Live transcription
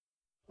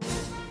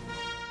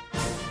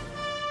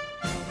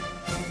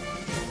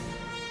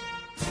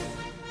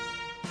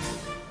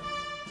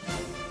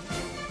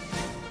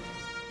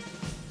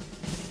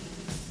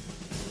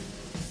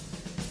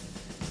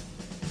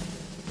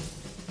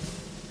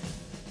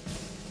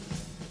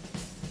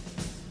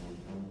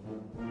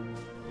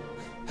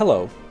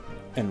Hello,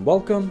 and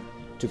welcome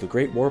to the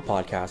Great War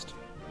Podcast,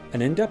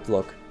 an in-depth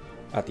look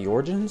at the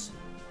origins,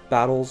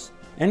 battles,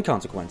 and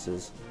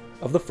consequences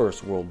of the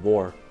First World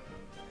War.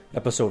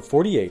 Episode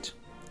 48,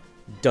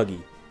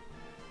 Duggy.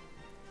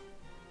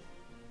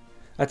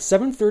 At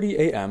 7:30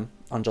 a.m.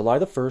 on July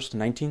 1st,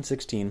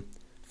 1916,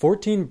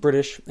 14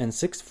 British and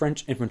 6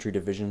 French infantry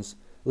divisions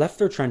left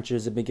their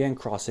trenches and began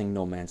crossing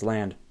no man's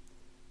land.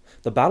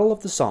 The Battle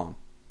of the Somme,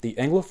 the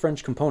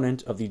Anglo-French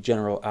component of the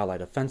General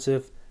Allied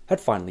Offensive, had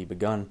finally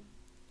begun.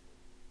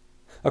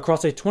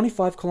 Across a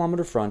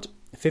 25-kilometer front,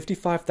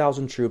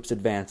 55,000 troops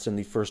advanced in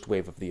the first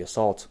wave of the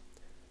assault.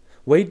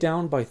 Weighed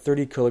down by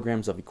 30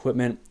 kilograms of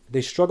equipment,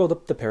 they struggled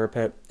up the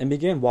parapet and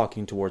began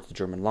walking towards the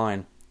German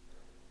line.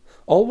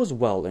 All was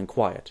well and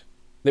quiet.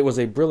 It was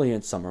a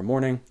brilliant summer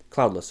morning,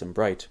 cloudless and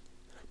bright.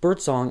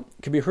 Birdsong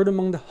could be heard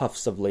among the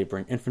huffs of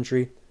laboring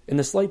infantry in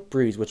the slight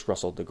breeze which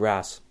rustled the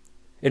grass.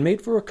 It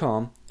made for a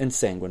calm and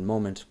sanguine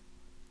moment.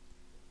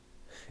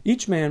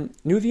 Each man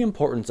knew the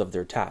importance of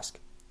their task.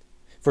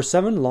 For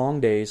 7 long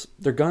days,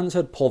 their guns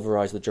had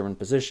pulverized the German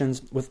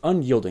positions with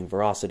unyielding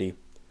ferocity.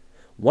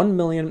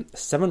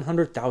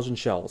 1,700,000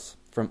 shells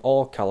from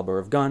all caliber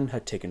of gun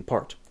had taken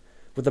part,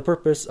 with the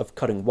purpose of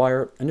cutting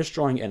wire and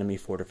destroying enemy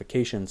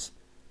fortifications.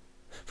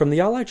 From the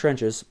Allied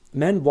trenches,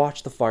 men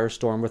watched the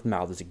firestorm with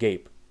mouths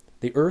agape,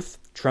 the earth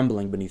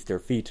trembling beneath their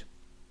feet.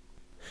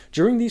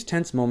 During these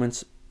tense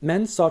moments,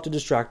 men sought to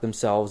distract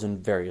themselves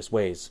in various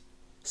ways.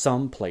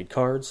 Some played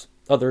cards,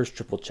 others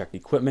triple-checked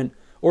equipment,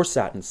 or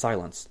sat in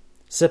silence,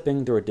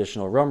 sipping their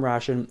additional rum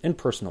ration in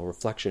personal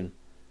reflection.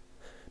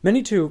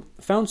 Many, too,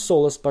 found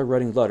solace by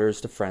writing letters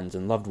to friends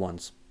and loved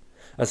ones.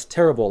 As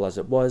terrible as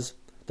it was,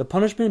 the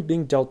punishment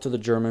being dealt to the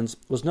Germans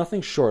was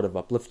nothing short of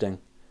uplifting.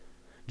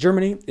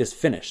 "Germany is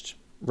finished,"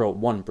 wrote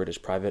one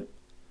British private.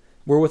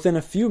 "We're within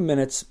a few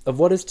minutes of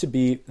what is to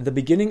be the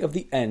beginning of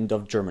the end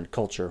of German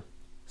culture,"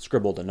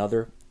 scribbled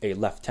another, a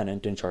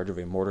lieutenant in charge of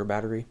a mortar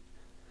battery.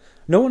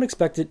 No one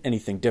expected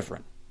anything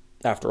different.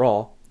 After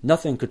all,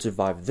 nothing could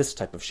survive this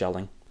type of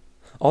shelling.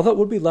 All that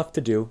would be left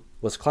to do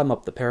was climb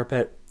up the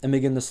parapet and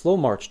begin the slow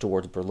march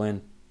towards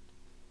Berlin.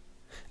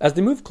 As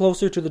they moved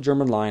closer to the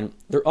German line,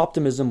 their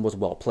optimism was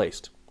well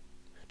placed.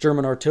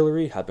 German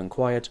artillery had been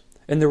quiet,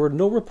 and there were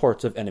no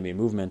reports of enemy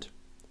movement.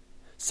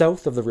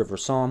 South of the River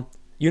Somme,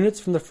 units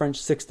from the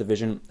French 6th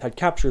Division had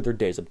captured their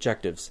day's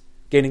objectives,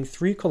 gaining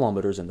 3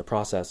 kilometers in the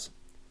process.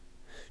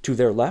 To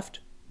their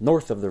left,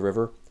 north of the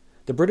river,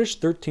 the British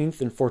 13th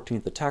and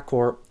 14th Attack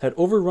Corps had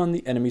overrun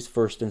the enemy's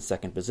 1st and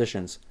 2nd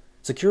positions,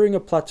 securing a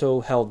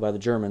plateau held by the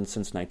Germans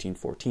since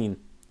 1914.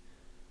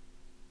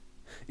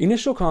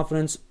 Initial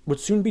confidence would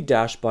soon be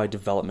dashed by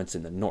developments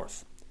in the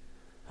north.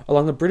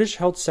 Along the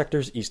British-held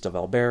sectors east of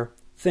Albert,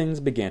 things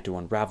began to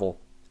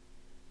unravel.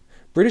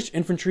 British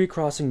infantry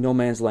crossing no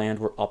man's land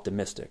were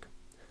optimistic.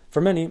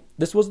 For many,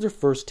 this was their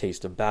first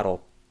taste of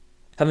battle.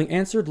 Having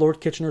answered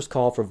Lord Kitchener's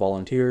call for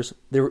volunteers,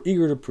 they were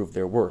eager to prove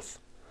their worth.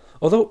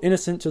 Although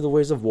innocent to the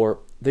ways of war,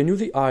 they knew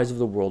the eyes of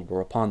the world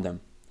were upon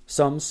them.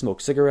 Some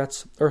smoked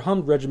cigarettes or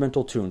hummed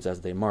regimental tunes as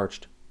they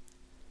marched.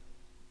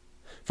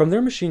 From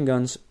their machine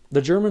guns,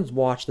 the Germans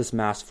watched this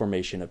mass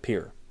formation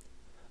appear.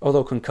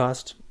 Although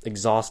concussed,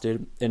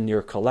 exhausted, and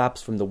near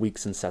collapse from the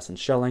week's incessant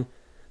shelling,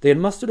 they had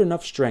mustered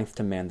enough strength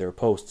to man their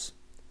posts.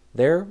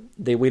 There,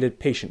 they waited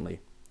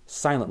patiently,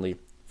 silently,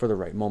 for the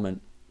right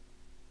moment.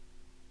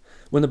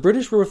 When the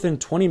British were within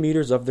 20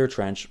 meters of their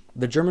trench,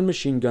 the German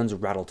machine guns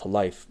rattled to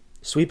life,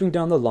 sweeping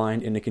down the line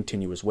in a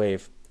continuous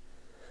wave.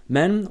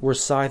 Men were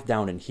scythed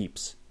down in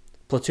heaps.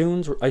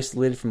 Platoons were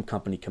isolated from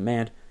company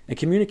command, and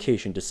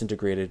communication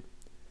disintegrated.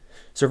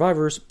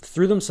 Survivors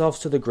threw themselves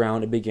to the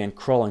ground and began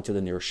crawling to the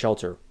nearest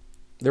shelter.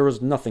 There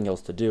was nothing else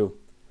to do.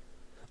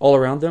 All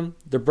around them,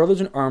 their brothers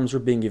in arms were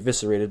being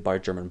eviscerated by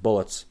German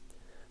bullets.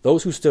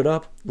 Those who stood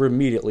up were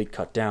immediately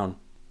cut down.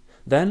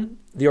 Then,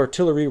 the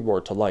artillery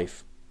roared to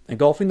life,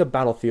 engulfing the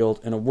battlefield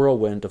in a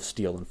whirlwind of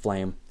steel and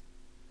flame.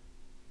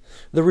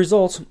 The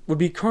result would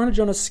be carnage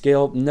on a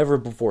scale never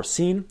before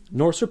seen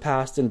nor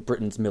surpassed in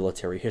Britain's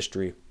military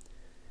history.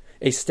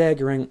 A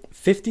staggering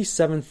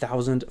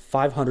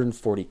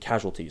 57,540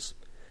 casualties,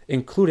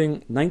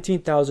 including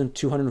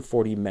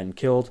 19,240 men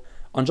killed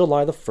on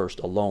July the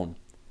 1st alone,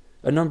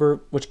 a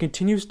number which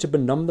continues to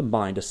benumb the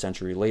mind a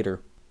century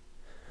later.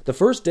 The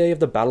first day of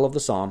the Battle of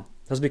the Somme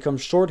has become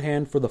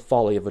shorthand for the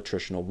folly of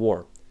attritional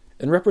war,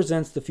 and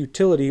represents the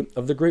futility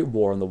of the Great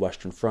War on the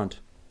Western Front.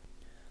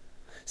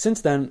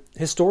 Since then,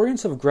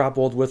 historians have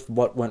grappled with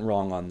what went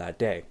wrong on that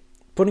day,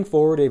 putting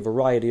forward a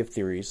variety of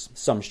theories,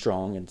 some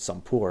strong and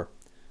some poor.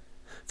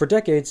 For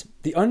decades,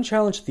 the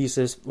unchallenged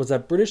thesis was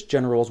that British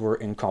generals were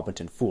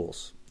incompetent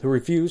fools, who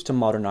refused to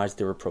modernize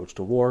their approach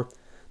to war,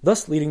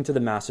 thus leading to the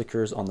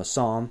massacres on the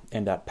Somme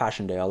and at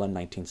Passchendaele in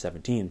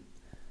 1917.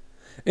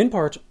 In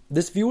part,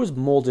 this view was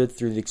molded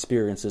through the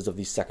experiences of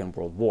the Second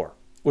World War,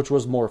 which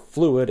was more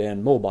fluid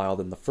and mobile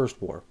than the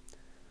First War.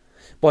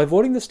 By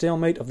avoiding the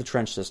stalemate of the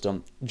trench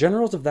system,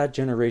 generals of that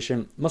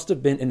generation must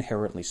have been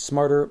inherently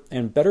smarter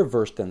and better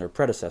versed than their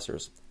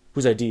predecessors,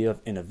 whose idea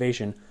of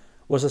innovation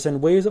was to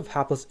send waves of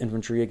hapless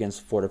infantry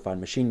against fortified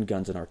machine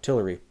guns and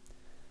artillery.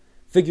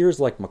 Figures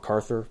like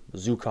MacArthur,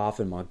 Zukov,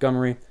 and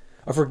Montgomery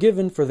are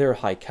forgiven for their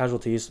high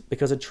casualties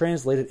because it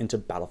translated into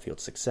battlefield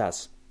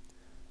success.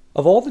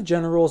 Of all the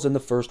generals in the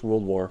First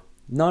World War,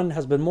 none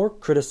has been more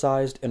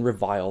criticized and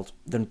reviled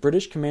than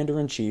British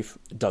Commander-in-Chief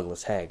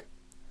Douglas Haig.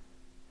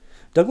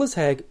 Douglas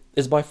Haig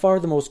is by far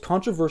the most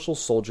controversial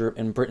soldier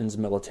in Britain's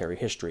military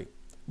history,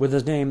 with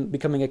his name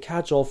becoming a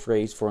catch-all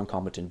phrase for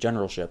incompetent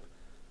generalship.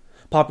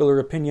 Popular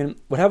opinion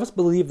would have us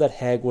believe that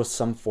Haig was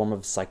some form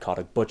of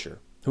psychotic butcher,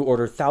 who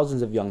ordered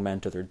thousands of young men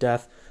to their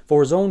death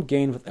for his own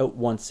gain without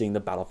once seeing the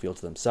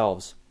battlefields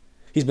themselves.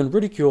 He's been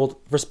ridiculed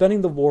for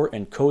spending the war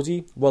in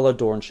cozy,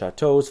 well-adorned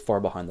chateaux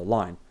far behind the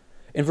line,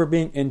 and for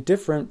being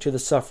indifferent to the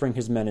suffering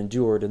his men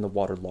endured in the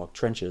waterlogged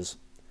trenches.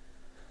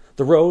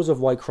 The rows of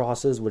white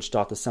crosses which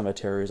dot the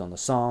cemeteries on the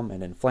Somme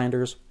and in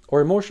Flanders are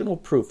emotional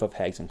proof of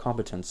Haig's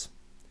incompetence.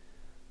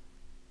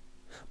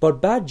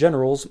 But bad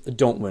generals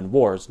don't win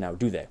wars, now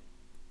do they?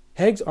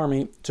 Haig's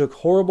army took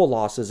horrible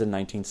losses in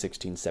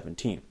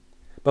 1916-17,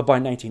 but by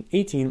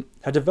 1918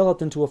 had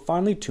developed into a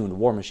finely tuned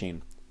war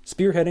machine,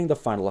 spearheading the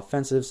final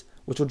offensives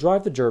which would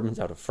drive the Germans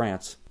out of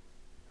France.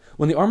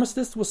 When the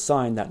armistice was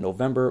signed that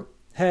November,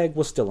 Haig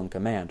was still in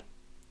command.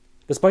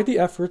 Despite the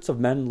efforts of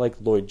men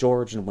like Lloyd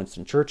George and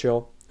Winston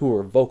Churchill, who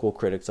were vocal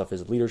critics of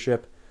his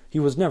leadership, he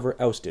was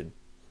never ousted.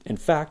 In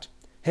fact,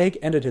 Haig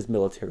ended his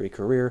military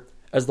career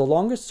as the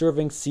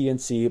longest-serving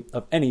C&C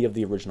of any of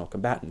the original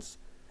combatants,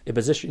 a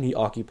position he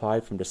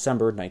occupied from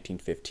December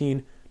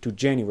 1915 to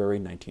January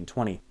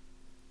 1920.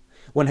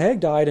 When Haig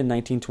died in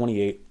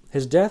 1928,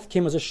 his death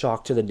came as a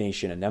shock to the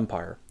nation and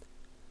empire.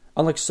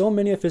 Unlike so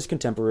many of his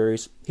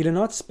contemporaries, he did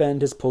not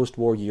spend his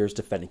post-war years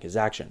defending his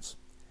actions.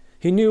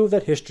 He knew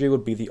that history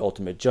would be the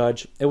ultimate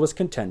judge and was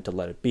content to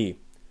let it be.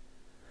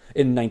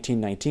 In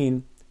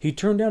 1919, he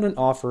turned down an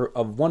offer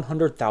of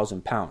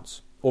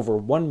 £100,000, over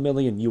 $1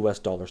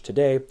 million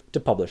today, to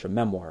publish a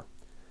memoir.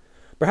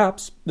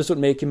 Perhaps this would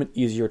make him an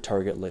easier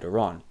target later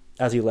on,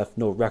 as he left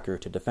no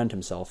record to defend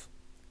himself.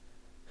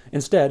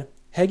 Instead,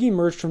 Haig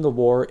emerged from the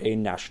war a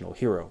national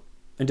hero,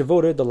 and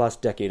devoted the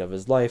last decade of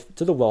his life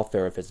to the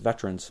welfare of his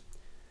veterans.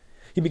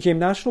 He became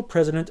national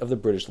president of the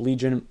British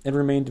Legion and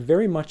remained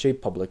very much a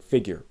public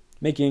figure,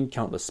 making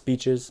countless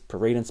speeches,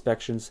 parade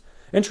inspections,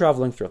 and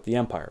traveling throughout the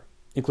empire,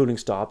 including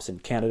stops in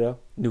Canada,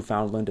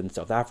 Newfoundland, and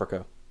South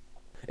Africa.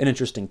 An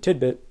interesting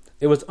tidbit,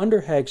 it was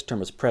under Haig's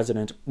term as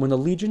president when the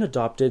Legion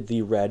adopted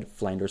the red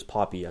Flanders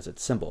poppy as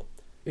its symbol,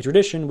 a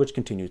tradition which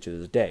continues to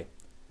this day.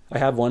 I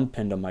have one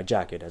pinned on my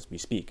jacket as we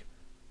speak.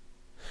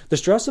 The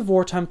stress of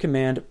wartime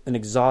command and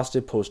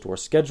exhausted post-war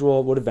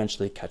schedule would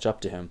eventually catch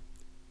up to him.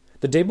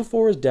 The day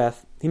before his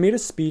death, he made a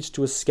speech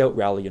to a scout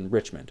rally in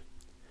Richmond.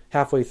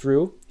 Halfway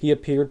through, he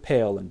appeared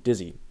pale and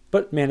dizzy,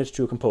 but managed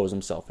to compose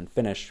himself and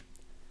finish.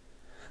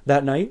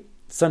 That night,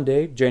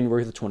 Sunday,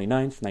 January the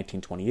 29th,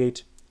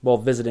 1928, while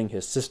visiting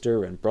his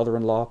sister and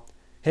brother-in-law,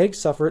 Haig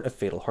suffered a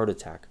fatal heart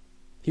attack.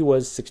 He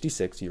was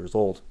 66 years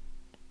old.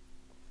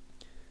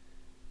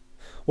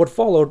 What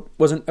followed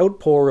was an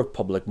outpour of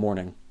public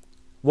mourning.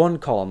 One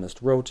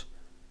columnist wrote,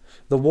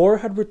 "The war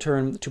had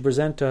returned to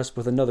present us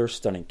with another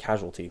stunning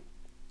casualty."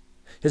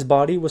 His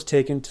body was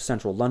taken to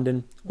central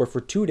London, where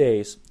for 2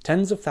 days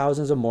tens of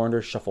thousands of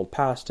mourners shuffled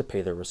past to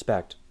pay their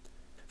respect.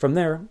 From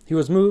there, he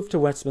was moved to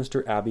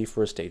Westminster Abbey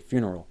for a state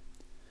funeral.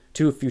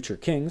 2 future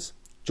kings,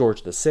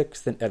 George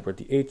VI and Edward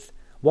VIII,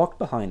 walked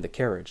behind the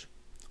carriage,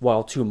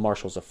 while 2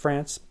 marshals of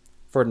France,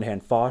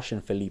 Ferdinand Foch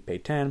and Philippe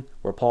Pétain,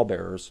 were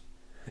pallbearers.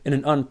 In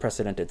an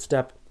unprecedented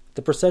step,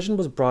 the procession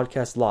was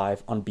broadcast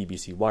live on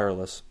BBC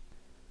Wireless.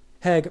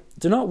 Haig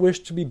did not wish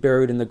to be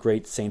buried in the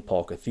great St.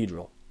 Paul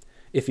Cathedral.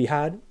 If he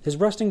had, his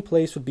resting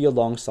place would be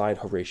alongside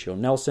Horatio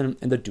Nelson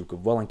and the Duke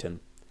of Wellington.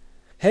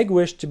 Haig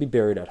wished to be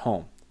buried at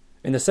home,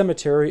 in the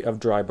cemetery of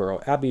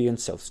Dryborough Abbey in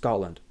South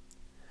Scotland.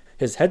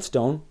 His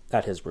headstone,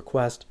 at his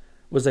request,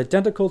 was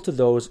identical to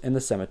those in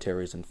the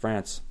cemeteries in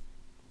France.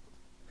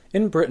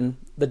 In Britain,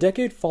 the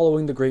decade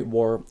following the Great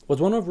War was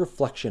one of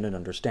reflection and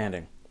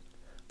understanding.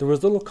 There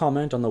was little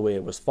comment on the way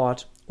it was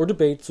fought, or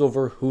debates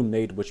over who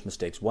made which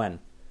mistakes when.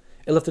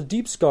 It left a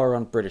deep scar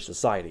on British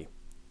society.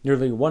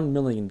 Nearly 1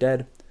 million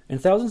dead,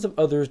 and thousands of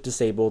others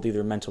disabled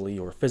either mentally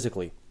or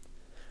physically.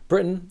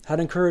 Britain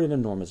had incurred an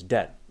enormous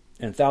debt,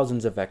 and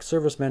thousands of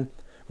ex-servicemen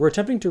were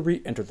attempting to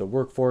re-enter the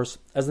workforce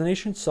as the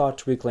nation sought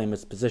to reclaim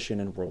its position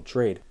in world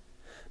trade.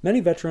 Many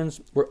veterans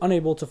were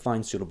unable to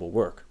find suitable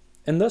work,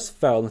 and thus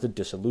fell into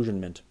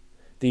disillusionment.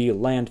 The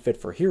land fit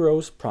for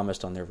heroes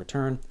promised on their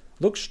return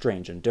looked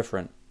strange and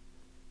different.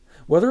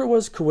 Whether it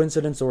was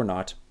coincidence or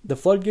not, the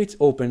floodgates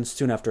opened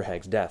soon after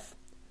Haig's death.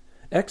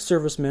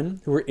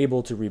 Ex-servicemen who were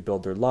able to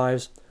rebuild their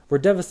lives were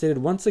devastated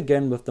once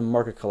again with the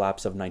market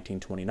collapse of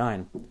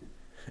 1929.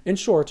 In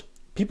short,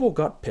 people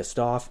got pissed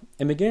off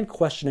and began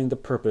questioning the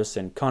purpose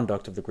and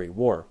conduct of the Great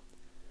War.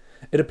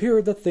 It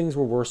appeared that things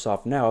were worse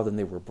off now than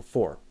they were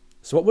before.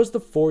 So what was the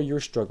 4-year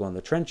struggle in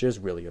the trenches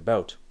really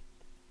about?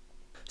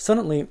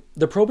 Suddenly,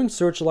 the probing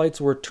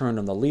searchlights were turned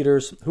on the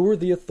leaders who were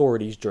the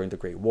authorities during the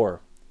Great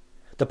War.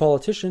 The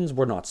politicians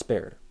were not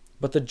spared.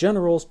 but the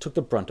generals took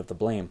the brunt of the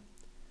blame.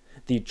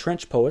 The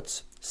trench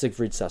poets,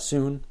 Siegfried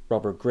Sassoon,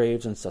 Robert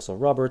Graves, and Cecil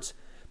Roberts,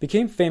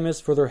 became famous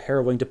for their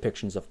harrowing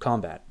depictions of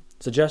combat,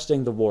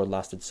 suggesting the war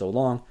lasted so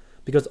long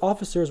because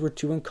officers were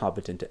too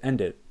incompetent to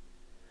end it.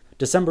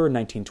 December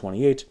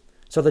 1928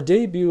 saw the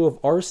debut of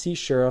R.C.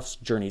 Sheriff's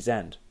Journey's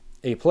End,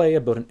 a play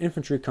about an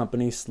infantry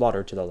company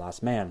slaughtered to the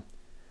last man.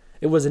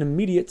 It was an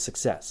immediate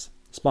success,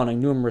 spawning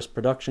numerous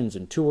productions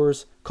and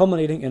tours,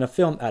 culminating in a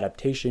film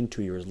adaptation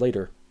 2 years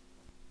later.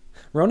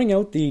 Rounding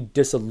out the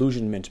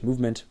disillusionment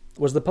movement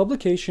was the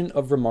publication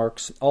of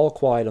Remarque's All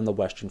Quiet on the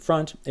Western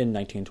Front in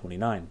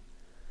 1929.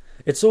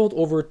 It sold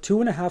over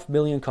 2.5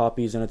 million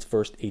copies in its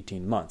first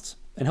 18 months,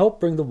 and helped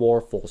bring the war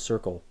full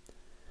circle.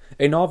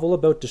 A novel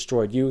about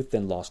destroyed youth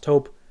and lost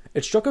hope,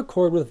 it struck a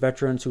chord with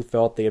veterans who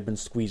felt they had been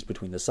squeezed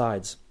between the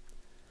sides.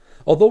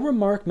 Although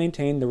Remarque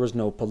maintained there was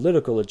no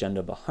political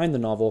agenda behind the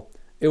novel,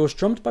 it was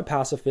trumped by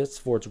pacifists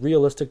for its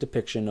realistic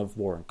depiction of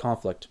war and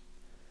conflict.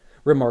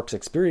 Remarque's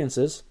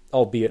experiences,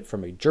 albeit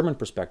from a German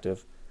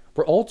perspective,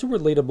 were all too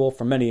relatable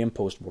for many in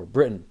post-war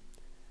Britain.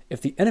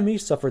 If the enemy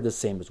suffered the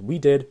same as we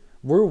did,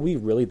 were we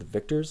really the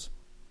victors?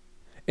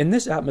 In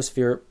this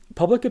atmosphere,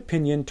 public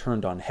opinion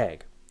turned on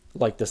Haig.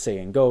 Like the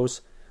saying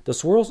goes, the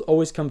swirls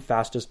always come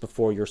fastest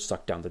before you're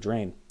sucked down the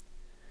drain.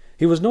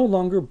 He was no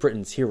longer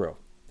Britain's hero.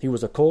 He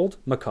was a cold,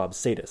 macabre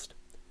sadist,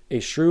 a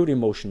shrewd,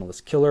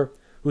 emotionless killer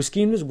who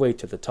schemed his way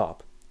to the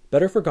top,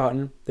 better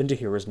forgotten than to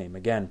hear his name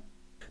again.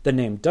 The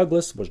name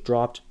Douglas was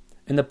dropped,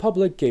 and the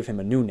public gave him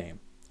a new name,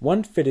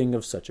 one fitting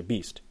of such a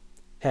beast,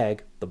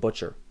 Haig the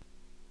Butcher.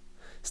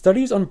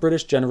 Studies on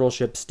British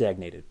generalship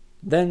stagnated.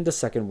 Then the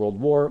Second World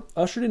War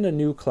ushered in a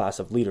new class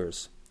of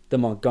leaders, the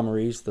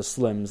Montgomerys, the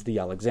Slims, the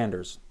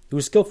Alexanders,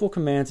 whose skillful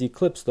commands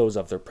eclipsed those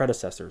of their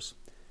predecessors.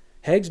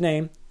 Haig's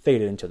name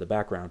faded into the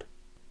background.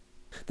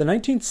 The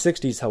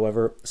 1960s,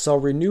 however, saw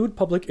renewed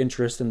public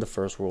interest in the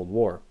First World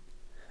War.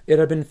 It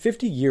had been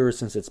 50 years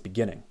since its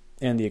beginning,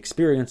 and the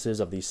experiences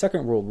of the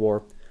Second World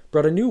War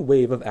brought a new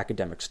wave of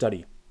academic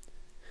study.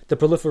 The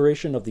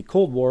proliferation of the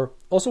Cold War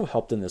also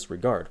helped in this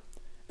regard,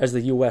 as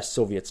the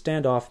U.S.-Soviet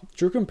standoff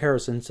drew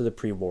comparisons to the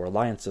pre-war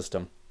alliance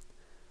system.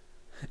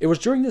 It was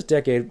during this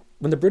decade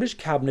when the British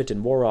Cabinet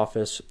and War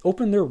Office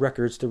opened their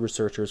records to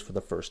researchers for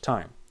the first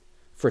time.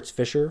 Fritz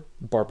Fisher,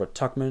 Barbara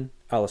Tuchman,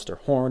 Alistair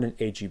Horn, and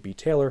A.G.B.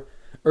 Taylor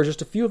are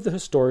just a few of the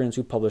historians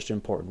who published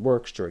important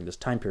works during this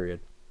time period.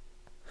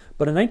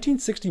 But in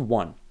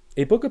 1961,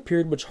 a book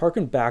appeared which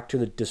harkened back to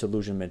the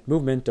disillusionment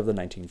movement of the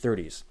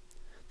 1930s.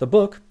 The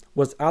book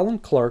was Alan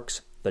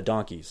Clark's The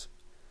Donkeys.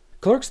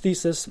 Clark's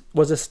thesis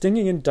was a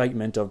stinging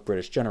indictment of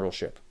British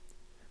generalship.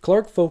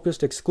 Clark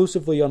focused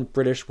exclusively on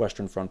British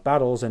Western Front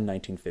battles in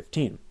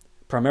 1915,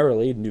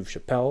 primarily Neuve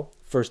Chapelle,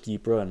 First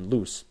Ypres, and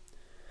Loos.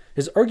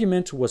 His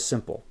argument was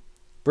simple.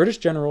 British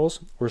generals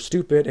were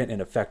stupid and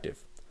ineffective,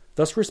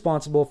 thus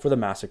responsible for the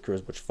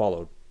massacres which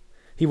followed.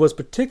 He was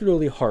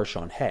particularly harsh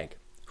on Haig,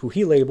 who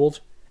he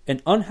labeled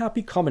an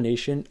unhappy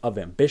combination of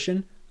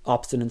ambition,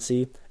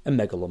 obstinacy, and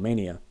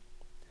megalomania.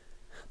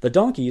 The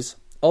Donkeys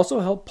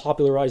also helped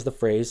popularize the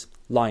phrase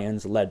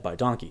lions led by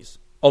donkeys,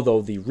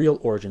 although the real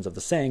origins of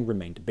the saying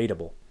remain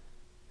debatable.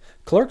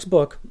 Clark's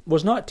book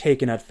was not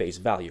taken at face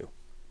value.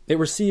 It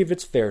received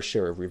its fair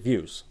share of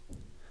reviews.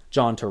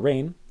 John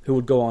Terraine, who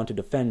would go on to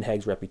defend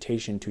Haig's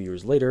reputation 2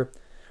 years later,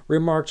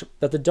 remarked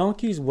that The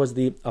Donkeys was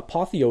the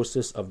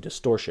apotheosis of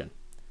distortion.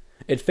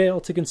 It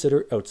failed to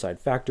consider outside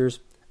factors,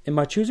 and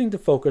by choosing to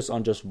focus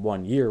on just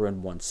 1 year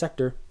and one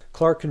sector,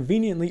 Clark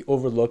conveniently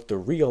overlooked the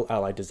real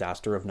Allied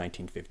disaster of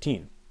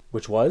 1915,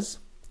 which was,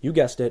 you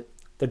guessed it,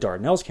 the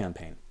Dardanelles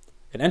Campaign,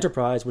 an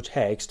enterprise which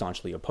Haig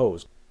staunchly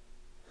opposed.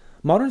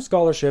 Modern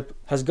scholarship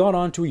has gone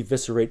on to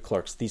eviscerate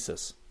Clark's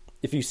thesis.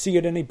 If you see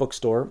it in a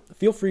bookstore,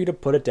 feel free to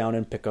put it down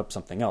and pick up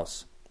something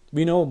else.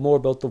 We know more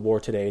about the war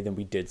today than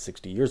we did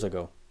 60 years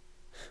ago.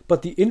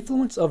 But the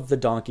influence of The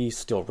Donkey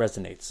still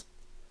resonates.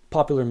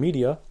 Popular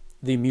media,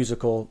 the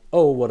musical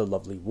Oh, What a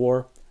Lovely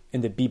War,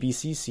 and the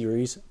BBC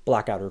series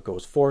Blackadder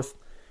Goes Forth,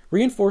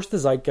 reinforced the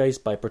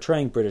zeitgeist by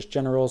portraying British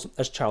generals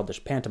as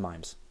childish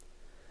pantomimes.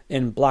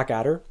 In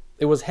Blackadder,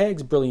 it was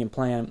Haig's brilliant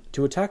plan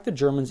to attack the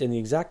Germans in the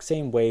exact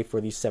same way for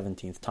the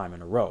 17th time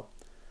in a row.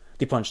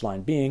 The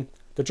punchline being,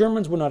 the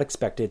Germans would not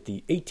expect it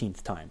the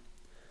 18th time.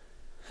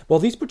 While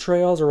these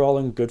portrayals are all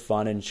in good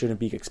fun and shouldn't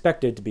be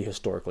expected to be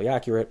historically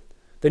accurate,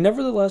 they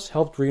nevertheless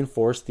helped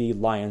reinforce the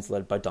lions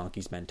led by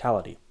donkeys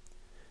mentality.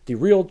 The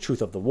real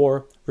truth of the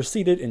war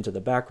receded into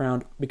the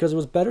background because it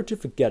was better to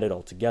forget it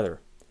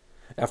altogether.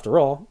 After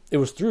all, it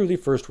was through the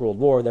First World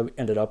War that we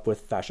ended up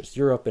with fascist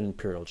Europe and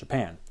Imperial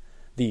Japan,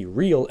 the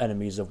real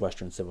enemies of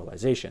Western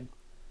civilization.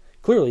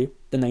 Clearly,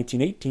 the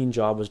 1918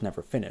 job was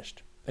never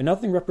finished, and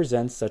nothing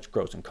represents such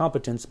gross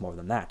incompetence more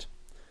than that.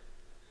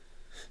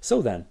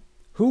 So then,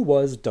 who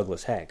was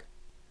Douglas Haig?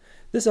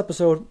 This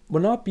episode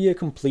will not be a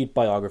complete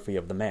biography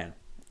of the man.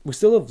 We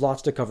still have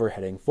lots to cover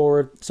heading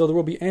forward, so there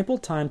will be ample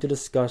time to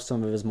discuss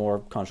some of his more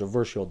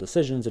controversial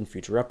decisions in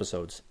future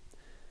episodes.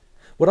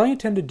 What I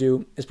intend to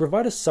do is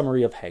provide a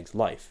summary of Haig's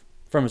life,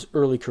 from his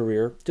early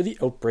career to the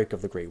outbreak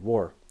of the Great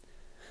War.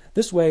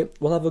 This way,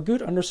 we'll have a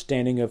good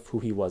understanding of who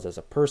he was as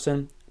a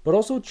person, but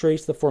also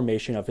trace the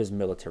formation of his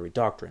military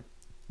doctrine,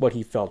 what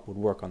he felt would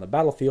work on the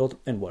battlefield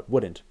and what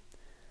wouldn't.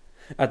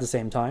 At the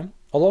same time,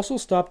 I'll also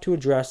stop to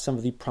address some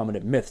of the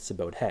prominent myths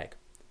about Haig.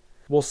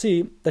 We'll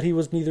see that he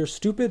was neither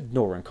stupid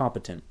nor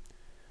incompetent.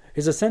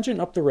 His ascension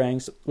up the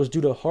ranks was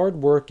due to hard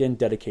work and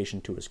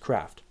dedication to his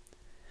craft.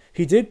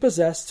 He did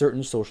possess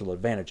certain social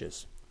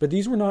advantages, but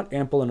these were not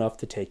ample enough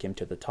to take him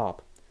to the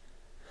top.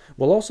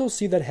 We'll also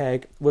see that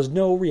Haig was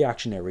no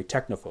reactionary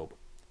technophobe.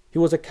 He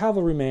was a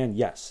cavalryman,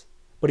 yes,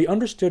 but he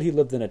understood he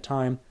lived in a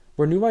time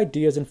where new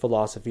ideas and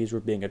philosophies were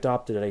being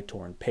adopted at a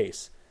torrent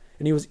pace,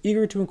 and he was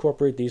eager to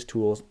incorporate these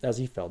tools as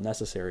he felt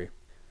necessary.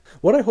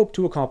 What I hope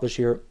to accomplish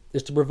here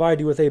is to provide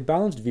you with a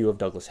balanced view of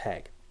Douglas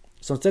Haig.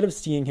 So instead of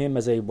seeing him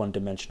as a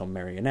one-dimensional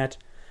marionette,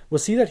 we'll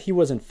see that he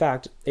was in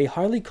fact a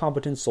highly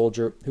competent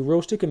soldier who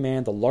rose to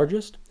command the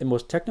largest and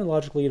most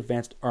technologically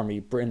advanced army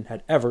Britain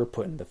had ever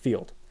put in the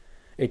field,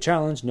 a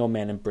challenge no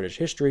man in British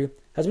history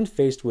has been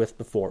faced with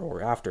before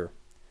or after.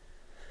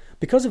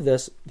 Because of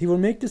this, he would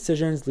make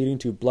decisions leading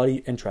to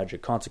bloody and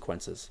tragic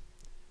consequences.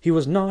 He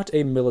was not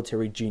a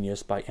military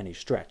genius by any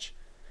stretch,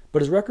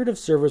 but his record of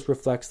service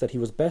reflects that he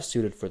was best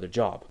suited for the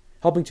job,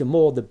 helping to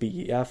mold the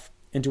BEF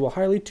into a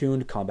highly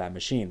tuned combat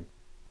machine.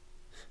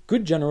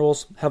 Good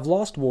generals have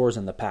lost wars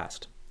in the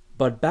past,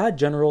 but bad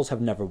generals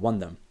have never won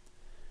them.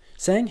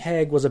 Saying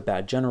Haig was a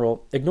bad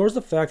general ignores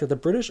the fact that the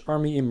British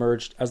army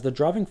emerged as the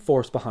driving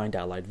force behind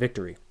Allied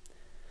victory.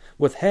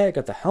 With Haig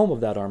at the helm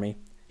of that army,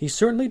 he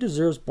certainly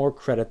deserves more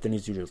credit than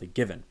he's usually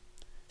given.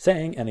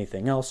 Saying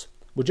anything else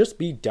would just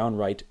be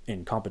downright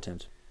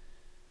incompetent.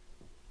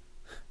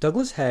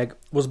 Douglas Haig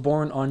was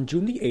born on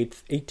June 8,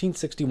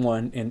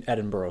 1861 in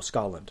Edinburgh,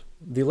 Scotland,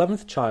 the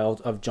 11th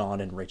child of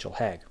John and Rachel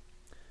Haig.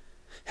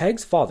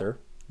 Haig's father,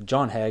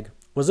 John Haig,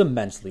 was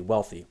immensely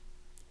wealthy.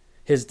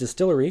 His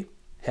distillery,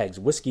 Haig's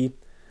Whiskey,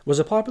 was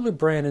a popular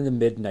brand in the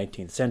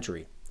mid-19th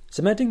century,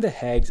 cementing the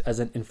Haigs as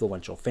an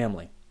influential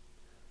family.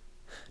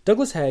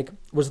 Douglas Haig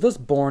was thus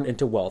born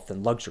into wealth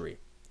and luxury.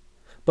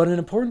 But an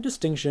important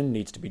distinction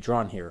needs to be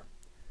drawn here.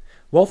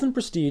 Wealth and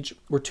prestige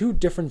were two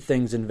different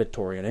things in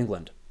Victorian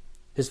England.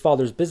 His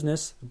father's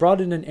business brought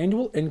in an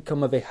annual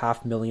income of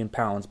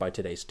 £500,000 by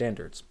today's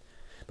standards,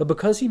 but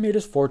because he made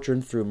his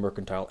fortune through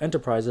mercantile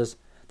enterprises,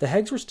 the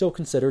Haigs were still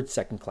considered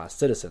second-class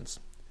citizens.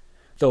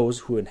 Those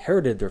who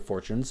inherited their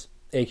fortunes,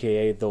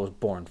 aka those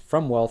born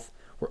from wealth,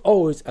 were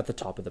always at the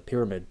top of the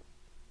pyramid.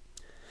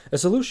 A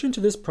solution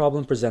to this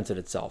problem presented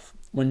itself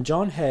when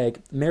John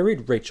Haig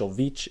married Rachel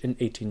Veitch in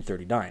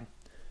 1839.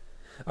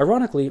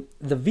 Ironically,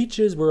 the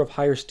Veitches were of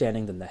higher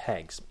standing than the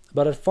Haigs,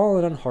 but had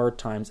fallen on hard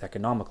times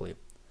economically,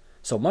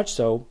 so much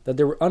so that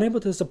they were unable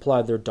to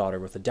supply their daughter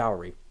with a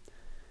dowry.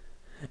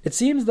 It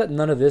seems that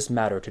none of this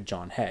mattered to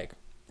John Haig.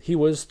 He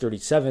was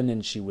 37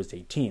 and she was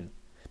 18,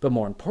 but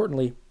more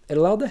importantly, it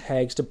allowed the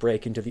Haigs to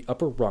break into the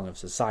upper rung of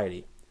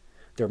society.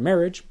 Their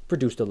marriage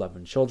produced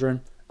 11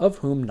 children, of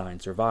whom 9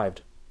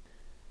 survived.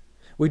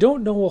 We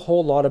don't know a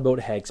whole lot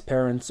about Haig's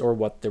parents or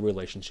what their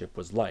relationship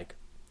was like.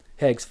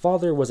 Haig's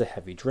father was a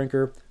heavy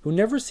drinker who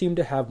never seemed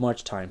to have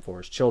much time for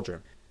his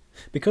children.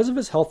 Because of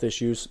his health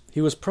issues,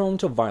 he was prone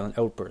to violent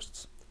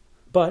outbursts.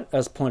 But,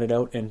 as pointed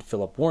out in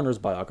Philip Warner's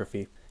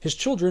biography, his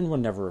children were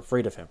never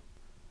afraid of him.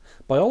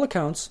 By all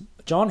accounts,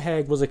 John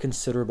Haig was a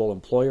considerable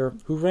employer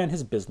who ran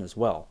his business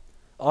well,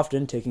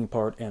 often taking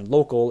part in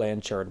local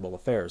and charitable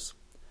affairs.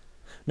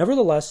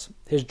 Nevertheless,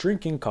 his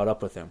drinking caught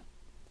up with him.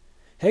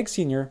 Haig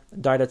Sr.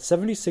 died at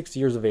 76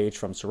 years of age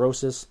from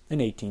cirrhosis in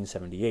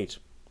 1878.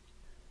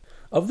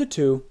 Of the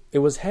two, it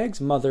was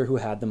Haig's mother who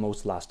had the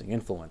most lasting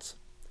influence.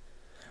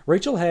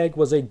 Rachel Haig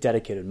was a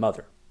dedicated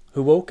mother,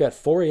 who woke at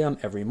 4 a.m.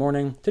 every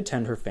morning to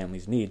tend her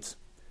family's needs.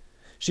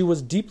 She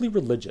was deeply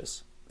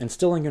religious,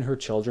 instilling in her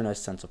children a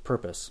sense of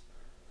purpose.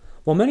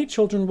 While many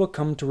children will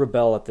come to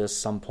rebel at this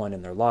some point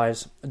in their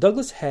lives,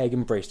 Douglas Haig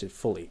embraced it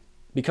fully,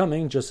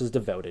 becoming just as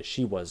devout as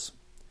she was.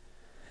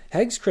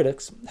 Haig's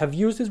critics have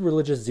used his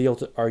religious zeal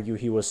to argue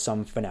he was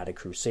some fanatic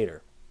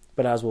crusader,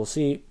 but as we'll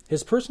see,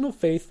 his personal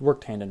faith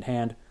worked hand in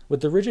hand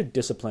with the rigid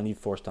discipline he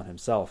forced on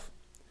himself.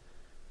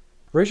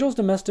 Rachel's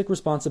domestic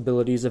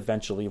responsibilities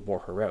eventually wore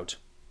her out.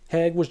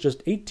 Haig was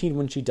just 18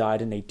 when she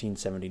died in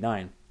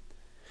 1879.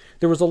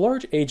 There was a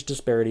large age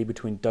disparity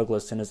between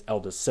Douglas and his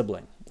eldest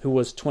sibling, who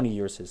was 20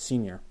 years his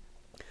senior.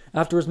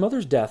 After his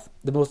mother's death,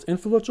 the most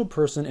influential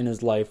person in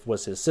his life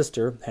was his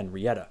sister,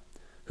 Henrietta,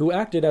 who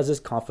acted as his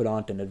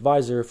confidant and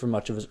advisor for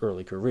much of his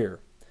early career.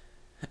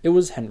 It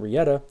was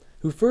Henrietta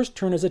who first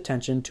turned his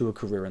attention to a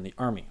career in the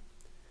army.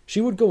 She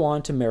would go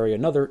on to marry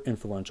another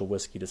influential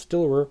whiskey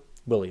distiller,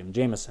 William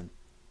Jameson.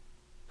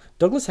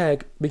 Douglas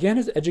Haig began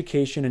his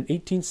education in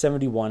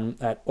 1871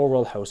 at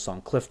Orwell House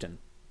on Clifton.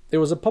 It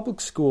was a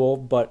public school,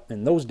 but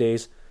in those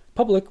days,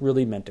 public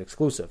really meant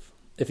exclusive.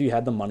 If you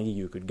had the money,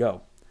 you could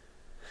go.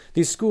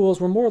 These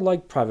schools were more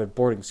like private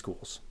boarding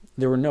schools.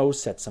 There were no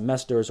set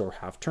semesters or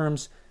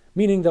half-terms,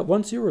 meaning that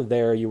once you were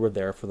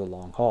there for the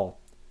long haul.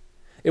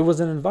 It was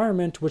an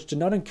environment which did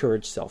not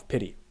encourage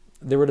self-pity.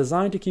 They were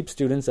designed to keep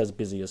students as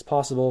busy as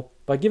possible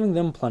by giving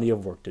them plenty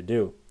of work to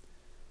do.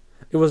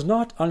 It was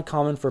not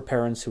uncommon for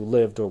parents who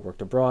lived or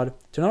worked abroad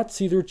to not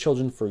see their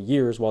children for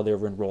years while they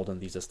were enrolled in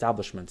these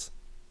establishments.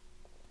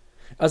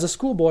 As a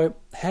schoolboy,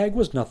 Haig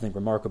was nothing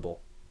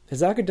remarkable.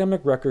 His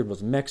academic record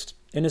was mixed,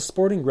 and his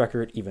sporting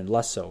record even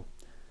less so.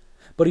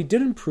 But he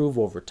did improve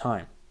over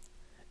time.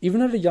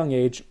 Even at a young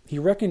age, he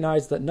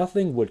recognized that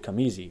nothing would come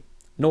easy,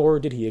 nor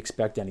did he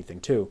expect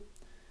anything to.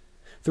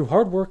 Through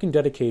hard work and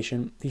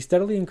dedication, he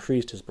steadily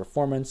increased his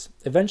performance,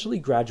 eventually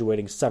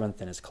graduating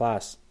 7th in his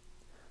class.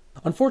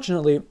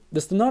 Unfortunately,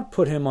 this did not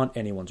put him on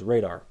anyone's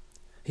radar.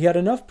 He had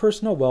enough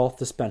personal wealth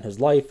to spend his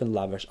life in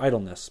lavish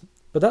idleness,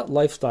 but that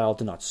lifestyle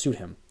did not suit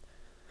him.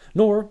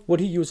 Nor would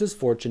he use his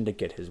fortune to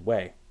get his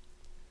way.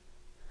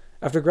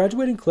 After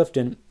graduating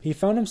Clifton, he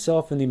found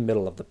himself in the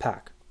middle of the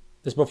pack.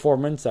 His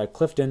performance at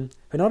Clifton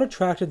had not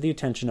attracted the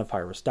attention of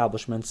higher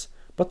establishments,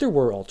 but there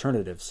were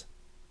alternatives.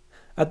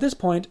 At this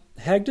point,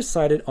 Haig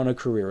decided on a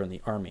career in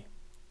the army.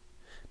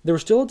 There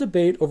was still a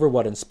debate over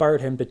what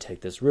inspired him to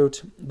take this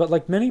route, but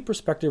like many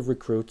prospective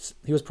recruits,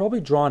 he was probably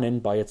drawn in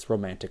by its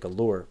romantic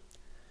allure.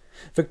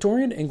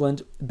 Victorian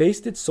England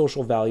based its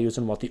social values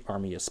on what the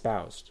army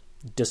espoused: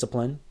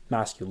 discipline,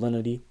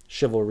 masculinity,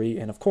 chivalry,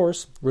 and of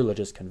course,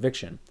 religious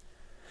conviction.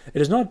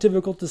 It is not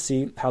difficult to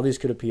see how these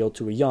could appeal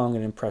to a young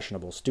and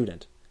impressionable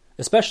student,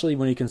 especially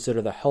when you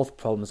consider the health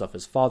problems of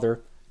his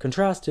father,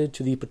 contrasted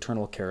to the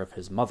paternal care of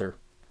his mother.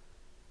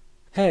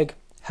 Haig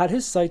had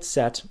his sights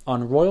set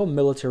on Royal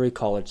Military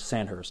College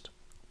Sandhurst,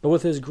 but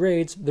with his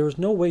grades there was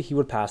no way he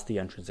would pass the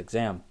entrance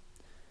exam.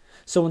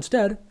 So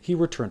instead, he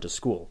returned to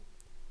school.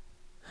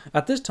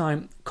 At this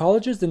time,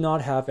 colleges did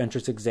not have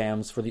entrance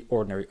exams for the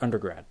ordinary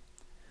undergrad.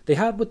 They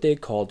had what they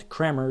called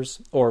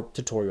crammers, or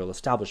tutorial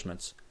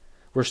establishments,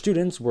 where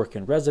students work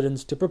in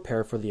residence to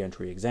prepare for the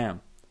entry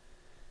exam.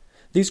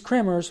 These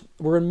crammers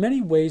were in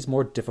many ways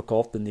more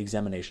difficult than the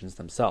examinations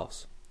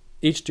themselves.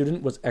 Each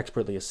student was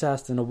expertly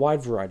assessed in a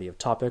wide variety of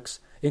topics,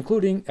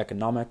 including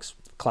economics,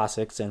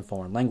 classics, and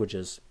foreign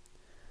languages.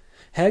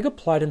 Haig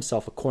applied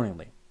himself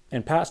accordingly,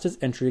 and passed his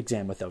entry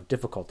exam without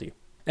difficulty,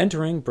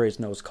 entering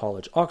Brasenose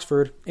College,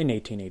 Oxford, in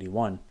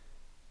 1881.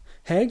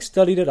 Haig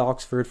studied at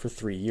Oxford for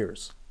 3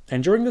 years,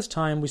 and during this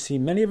time we see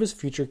many of his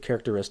future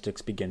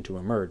characteristics begin to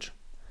emerge.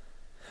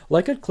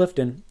 Like at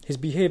Clifton, his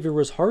behavior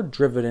was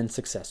hard-driven and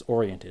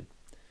success-oriented.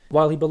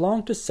 While he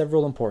belonged to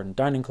several important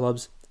dining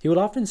clubs, he would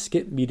often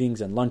skip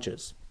meetings and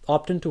lunches,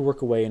 opting to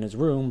work away in his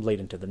room late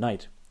into the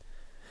night.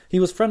 He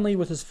was friendly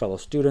with his fellow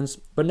students,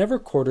 but never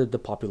courted the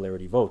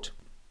popularity vote.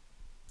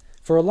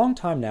 For a long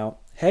time now,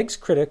 Haig's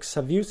critics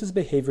have used his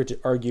behavior to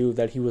argue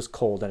that he was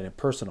cold and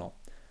impersonal.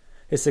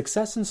 His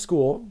success in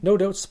school no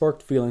doubt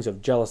sparked feelings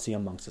of jealousy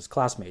amongst his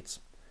classmates.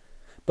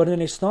 But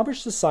in a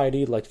snobbish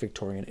society like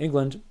Victorian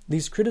England,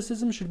 these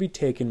criticisms should be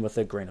taken with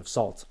a grain of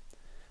salt.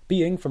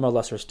 Being from a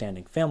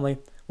lesser-standing family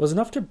was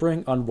enough to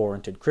bring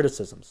unwarranted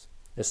criticisms,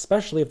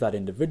 especially if that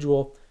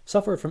individual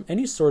suffered from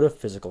any sort of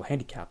physical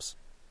handicaps.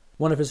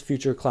 One of his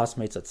future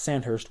classmates at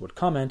Sandhurst would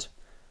comment,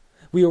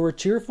 "We were a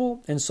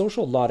cheerful and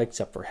social lot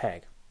except for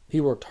Haig.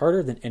 He worked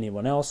harder than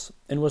anyone else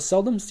and was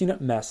seldom seen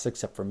at mess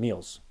except for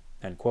meals."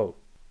 End quote.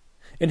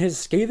 In his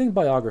scathing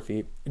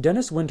biography,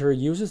 Dennis Winter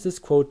uses this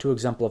quote to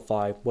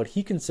exemplify what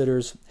he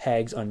considers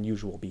Haig's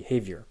unusual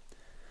behavior.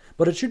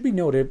 But it should be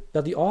noted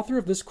that the author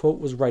of this quote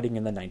was writing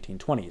in the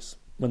 1920s,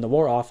 when the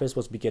War Office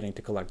was beginning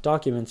to collect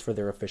documents for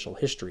their official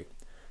history,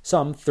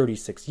 some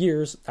 36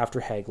 years after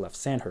Haig left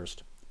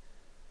Sandhurst.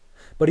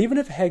 But even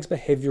if Haig's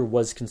behavior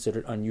was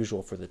considered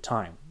unusual for the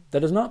time, that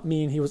does not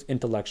mean he was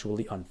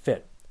intellectually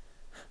unfit.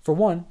 For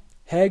one,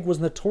 Haig was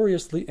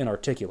notoriously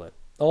inarticulate,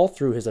 all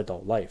through his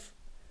adult life.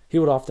 He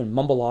would often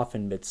mumble off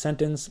in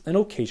mid-sentence and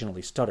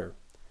occasionally stutter.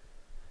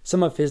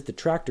 Some of his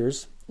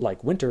detractors,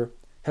 like Winter,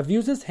 have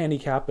used this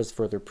handicap as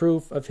further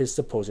proof of his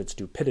supposed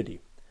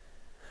stupidity.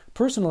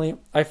 Personally,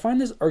 I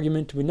find this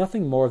argument to be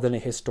nothing more than a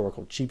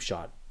historical cheap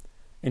shot.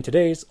 In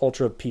today's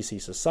ultra-PC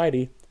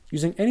society,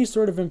 using any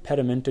sort of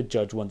impediment to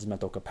judge one's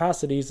mental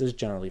capacities is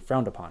generally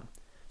frowned upon,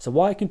 so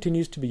why it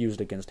continues to be used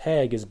against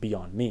Haig is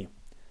beyond me.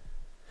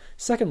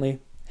 Secondly,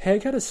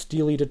 Haig had a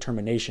steely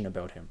determination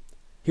about him.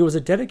 He was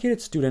a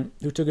dedicated student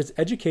who took his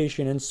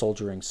education and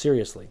soldiering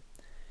seriously.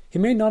 He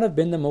may not have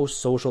been the most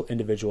social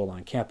individual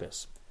on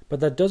campus, but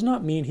that does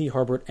not mean he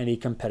harbored any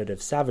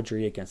competitive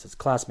savagery against his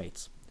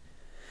classmates.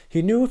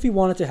 He knew if he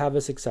wanted to have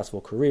a successful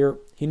career,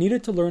 he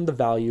needed to learn the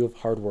value of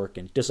hard work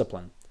and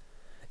discipline.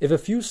 If a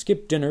few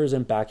skipped dinners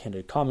and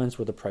backhanded comments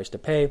were the price to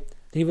pay, then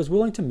he was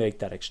willing to make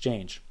that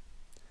exchange.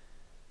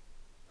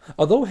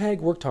 Although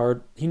Haig worked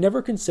hard, he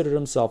never considered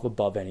himself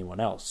above anyone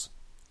else.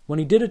 When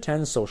he did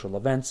attend social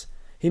events,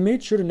 he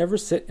made sure to never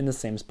sit in the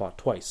same spot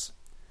twice.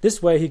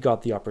 This way he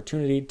got the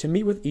opportunity to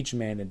meet with each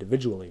man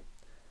individually.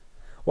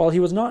 While he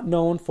was not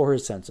known for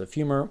his sense of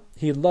humor,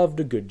 he loved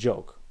a good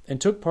joke, and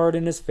took part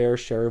in his fair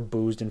share of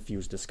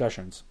booze-infused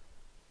discussions.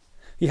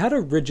 He had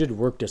a rigid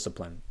work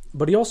discipline,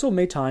 but he also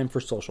made time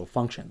for social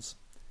functions,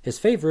 his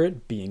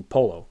favorite being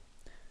polo.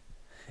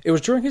 It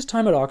was during his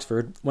time at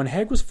Oxford when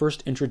Haig was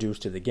first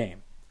introduced to the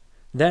game.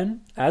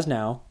 Then, as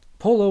now,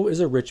 polo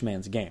is a rich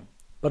man's game.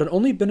 but had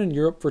only been in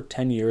Europe for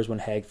 10 years when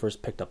Haig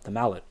first picked up the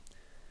mallet.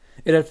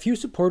 It had few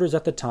supporters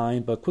at the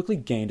time, but quickly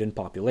gained in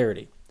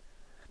popularity.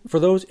 For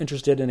those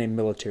interested in a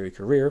military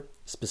career,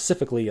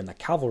 specifically in the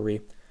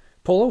cavalry,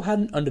 polo had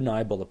an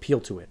undeniable appeal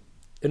to it.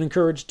 It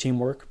encouraged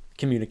teamwork,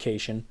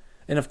 communication,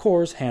 and of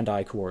course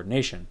hand-eye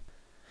coordination.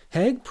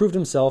 Haig proved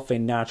himself a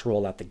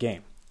natural at the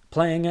game,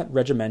 playing at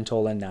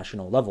regimental and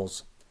national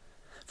levels.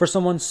 For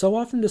someone so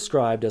often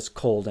described as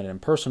cold and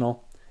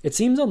impersonal, it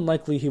seems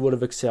unlikely he would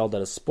have excelled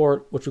at a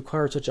sport which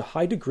required such a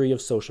high degree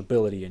of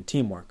sociability and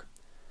teamwork.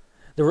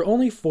 There were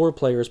only 4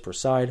 players per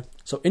side,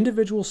 so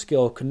individual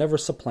skill could never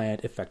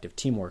supplant effective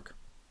teamwork.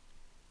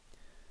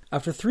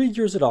 After 3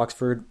 years at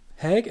Oxford,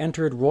 Haig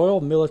entered Royal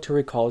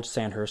Military College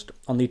Sandhurst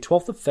on the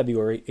 12th of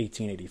February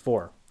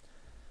 1884.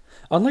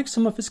 Unlike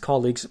some of his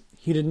colleagues,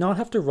 he did not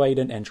have to write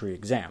an entry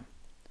exam.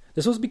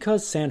 This was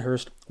because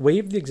Sandhurst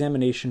waived the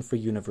examination for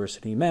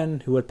university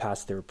men who had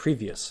passed their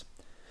previous.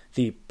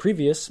 The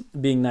previous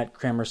being that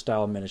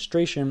grammar-style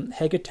administration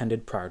Haig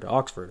attended prior to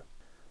Oxford.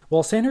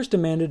 While Sandhurst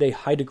demanded a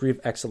high degree of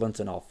excellence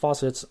in all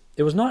facets,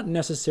 it was not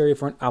necessary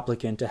for an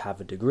applicant to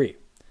have a degree.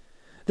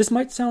 This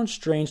might sound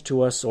strange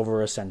to us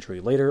over a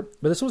century later,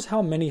 but this was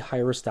how many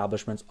higher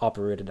establishments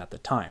operated at the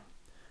time.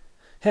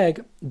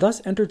 Haig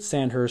thus entered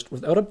Sandhurst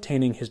without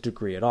obtaining his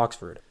degree at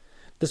Oxford.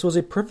 This was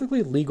a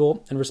perfectly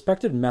legal and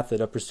respected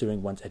method of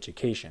pursuing one's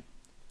education.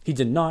 He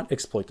did not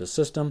exploit the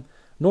system,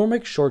 nor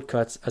make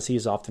shortcuts as he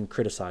is often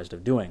criticized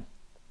of doing.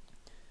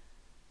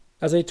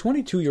 As a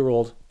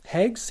 22-year-old,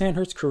 Haig's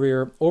Sandhurst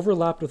career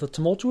overlapped with a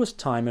tumultuous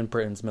time in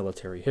Britain's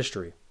military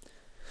history.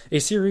 A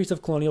series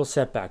of colonial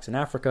setbacks in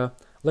Africa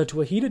led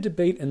to a heated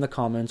debate in the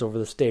Commons over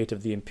the state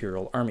of the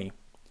Imperial Army.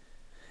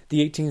 The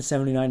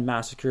 1879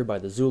 massacre by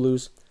the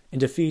Zulus and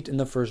defeat in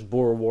the First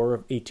Boer War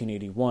of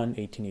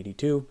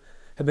 1881-1882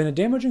 had been a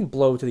damaging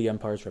blow to the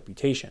Empire's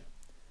reputation.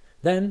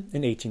 Then,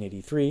 in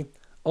 1883,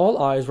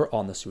 all eyes were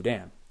on the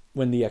Sudan,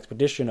 when the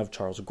expedition of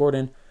Charles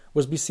Gordon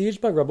was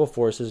besieged by rebel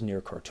forces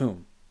near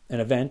Khartoum, an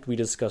event we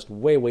discussed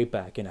way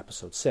back in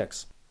episode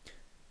 6.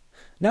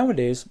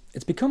 Nowadays,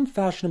 it's become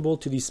fashionable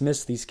to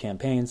dismiss these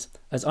campaigns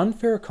as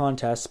unfair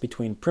contests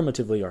between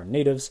primitively armed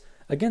natives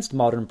against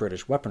modern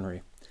British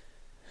weaponry.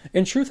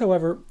 In truth,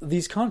 however,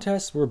 these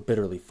contests were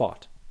bitterly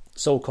fought.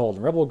 So-called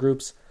rebel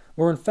groups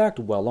were in fact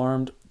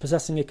well-armed,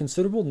 possessing a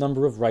considerable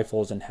number of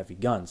rifles and heavy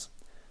guns.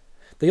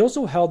 They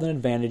also held an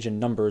advantage in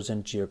numbers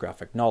and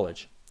geographic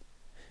knowledge.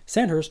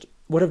 Sandhurst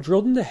would have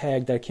drilled into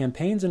Haig that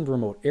campaigns in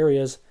remote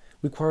areas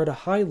required a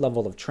high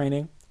level of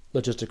training,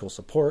 logistical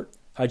support,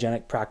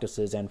 hygienic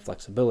practices, and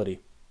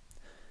flexibility.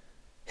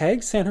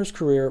 Haig's Sandhurst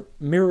career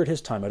mirrored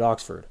his time at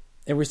Oxford,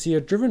 and we see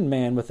a driven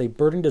man with a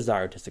burning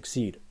desire to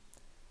succeed.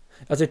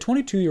 As a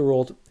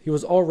 22-year-old, he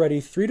was already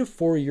 3 to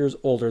 4 years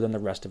older than the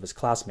rest of his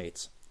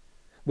classmates.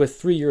 With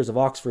 3 years of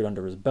Oxford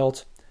under his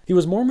belt, he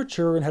was more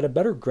mature and had a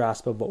better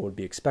grasp of what would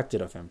be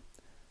expected of him.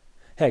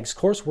 Haig's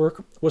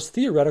coursework was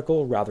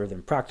theoretical rather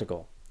than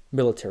practical.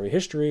 Military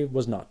history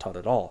was not taught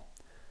at all.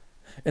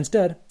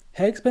 Instead,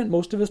 Haig spent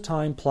most of his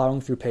time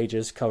plowing through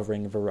pages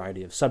covering a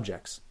variety of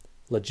subjects: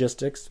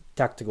 logistics,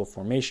 tactical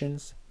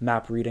formations,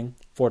 map reading,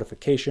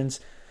 fortifications,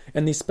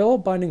 and the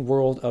spellbinding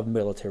world of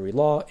military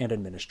law and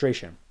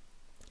administration.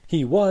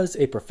 He was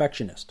a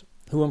perfectionist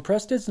who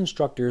impressed his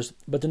instructors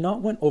but did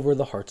not win over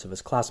the hearts of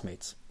his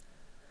classmates.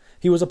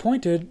 He was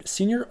appointed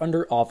Senior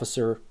Under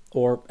Officer,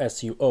 or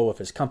SUO, of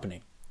his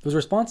company, whose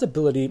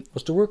responsibility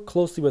was to work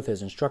closely with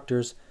his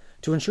instructors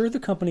to ensure the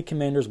company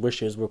commander's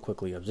wishes were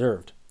quickly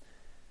observed.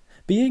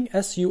 Being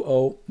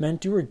SUO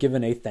meant you were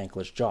given a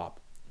thankless job,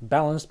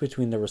 balanced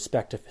between the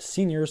respect of his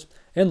seniors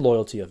and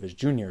loyalty of his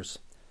juniors.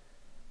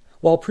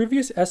 While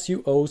previous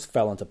SUOs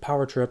fell into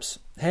power trips,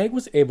 Haig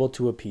was able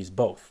to appease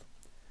both.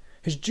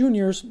 His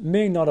juniors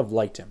may not have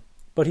liked him,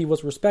 but he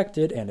was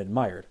respected and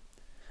admired,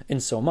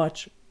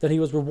 insomuch that he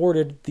was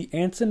rewarded the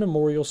Anson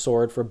Memorial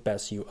Sword for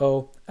Best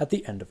UO at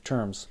the end of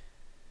terms.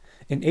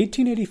 In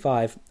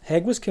 1885,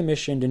 Haig was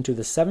commissioned into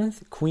the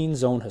 7th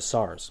Queen's Own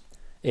Hussars,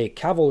 a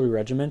cavalry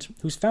regiment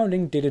whose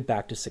founding dated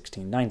back to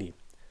 1690.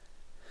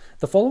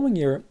 The following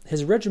year,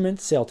 his regiment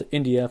sailed to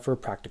India for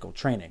practical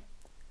training.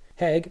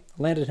 Haig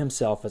landed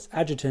himself as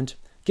adjutant,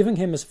 giving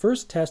him his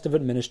first test of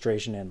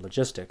administration and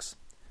logistics.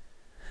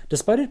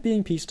 Despite it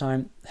being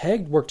peacetime,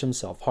 Haig worked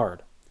himself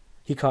hard.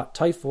 He caught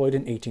typhoid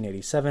in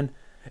 1887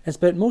 and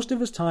spent most of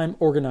his time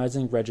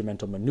organizing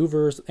regimental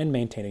maneuvers and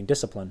maintaining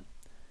discipline.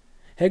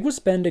 Haig would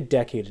spend a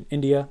decade in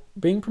India,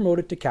 being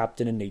promoted to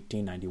captain in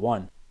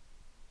 1891.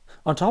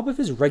 On top of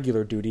his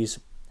regular duties,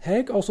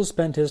 Haig also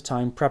spent his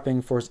time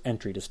prepping for his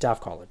entry to Staff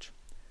College.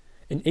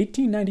 In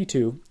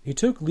 1892, he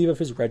took leave of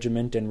his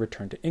regiment and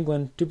returned to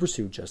England to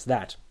pursue just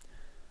that.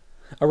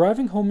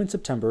 Arriving home in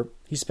September,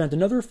 he spent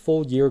another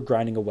full year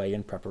grinding away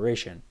in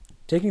preparation,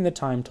 taking the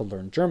time to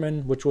learn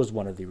German, which was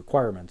one of the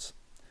requirements.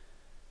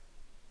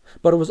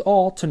 But it was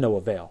all to no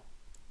avail.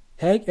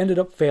 Haig ended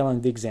up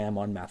failing the exam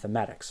on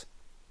mathematics.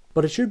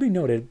 But it should be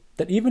noted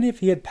that even if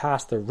he had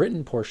passed the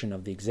written portion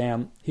of the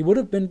exam, he would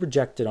have been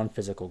rejected on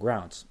physical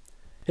grounds.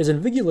 His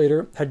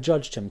invigilator had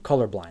judged him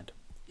colorblind.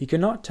 he could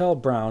not tell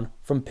brown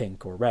from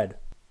pink or red.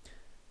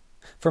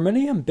 For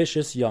many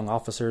ambitious young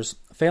officers,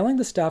 failing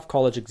the Staff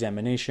College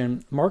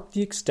examination marked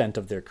the extent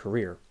of their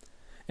career,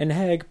 and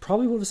Haig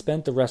probably would have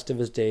spent the rest of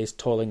his days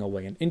toiling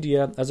away in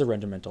India as a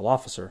regimental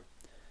officer.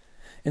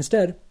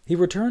 Instead, he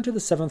returned to the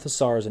 7th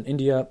Hussars in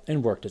India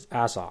and worked his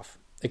ass off,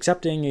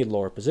 accepting a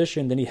lower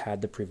position than he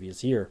had the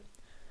previous year.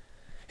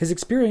 His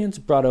experience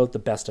brought out the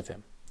best of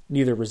him,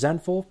 neither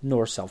resentful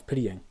nor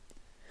self-pitying.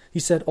 He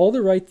said all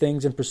the right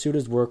things and pursued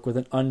his work with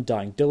an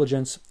undying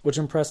diligence, which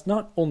impressed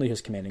not only his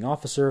commanding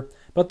officer,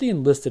 but the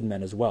enlisted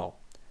men as well.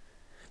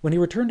 When he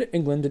returned to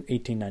England in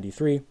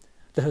 1893,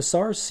 the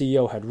Hussars'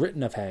 CEO had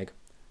written of Haig,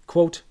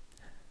 quote,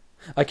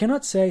 "I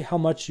cannot say how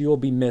much you will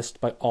be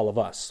missed by all of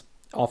us,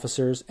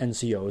 officers,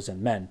 NCOs,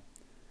 and men.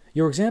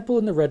 Your example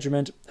in the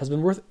regiment has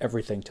been worth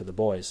everything to the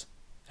boys."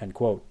 End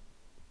quote.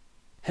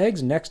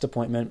 Haig's next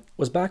appointment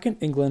was back in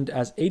England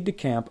as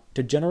aide-de-camp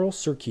to General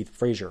Sir Keith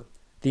Fraser,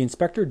 the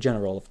Inspector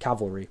General of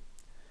Cavalry.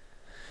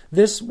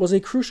 This was a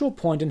crucial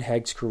point in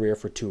Haig's career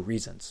for two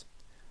reasons.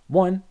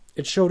 One,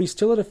 it showed he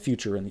still had a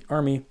future in the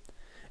army,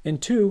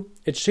 and two,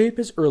 it shaped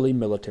his early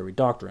military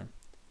doctrine.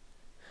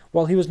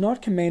 While he was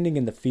not commanding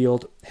in the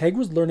field, Haig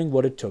was learning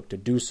what it took to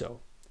do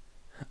so.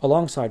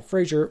 Alongside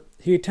Fraser,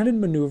 he attended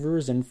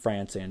maneuvers in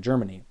France and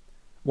Germany.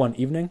 One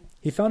evening,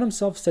 he found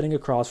himself sitting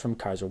across from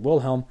Kaiser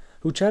Wilhelm,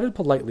 who chatted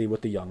politely with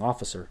the young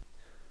officer.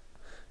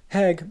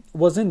 Haig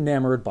was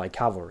enamored by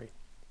cavalry,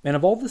 and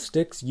of all the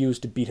sticks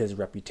used to beat his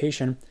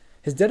reputation,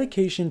 his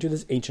dedication to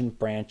this ancient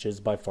branch is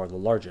by far the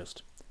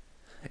largest.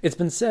 It's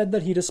been said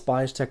that he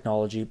despised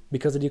technology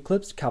because it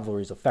eclipsed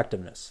cavalry's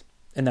effectiveness,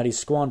 and that he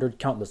squandered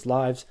countless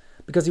lives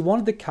because he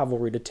wanted the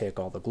cavalry to take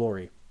all the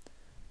glory.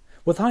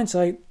 With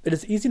hindsight, it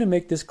is easy to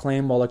make this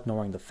claim while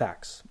ignoring the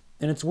facts,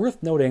 and it's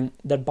worth noting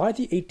that by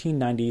the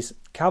 1890s,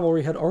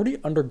 cavalry had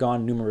already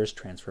undergone numerous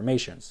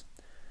transformations.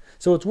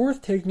 So it's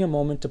worth taking a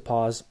moment to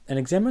pause and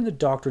examine the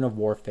doctrine of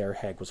warfare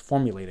Haig was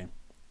formulating.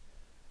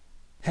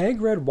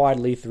 Haig read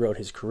widely throughout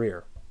his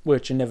career,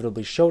 which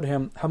inevitably showed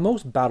him how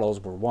most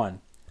battles were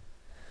won.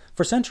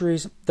 For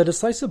centuries, the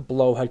decisive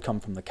blow had come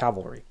from the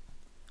cavalry.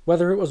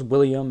 Whether it was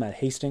William at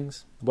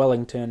Hastings,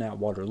 Wellington at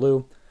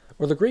Waterloo,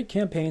 or the great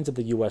campaigns of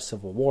the U.S.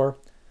 Civil War,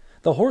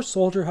 the horse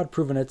soldier had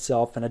proven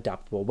itself an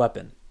adaptable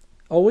weapon,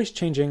 always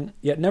changing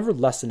yet never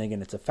lessening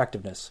in its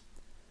effectiveness.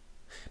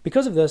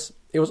 Because of this,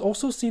 it was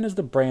also seen as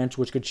the branch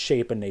which could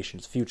shape a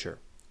nation's future.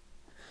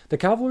 The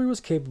cavalry was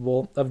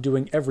capable of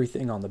doing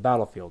everything on the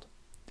battlefield.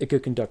 It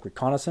could conduct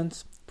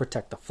reconnaissance,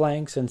 protect the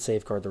flanks, and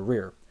safeguard the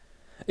rear.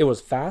 It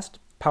was fast,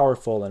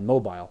 powerful, and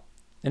mobile.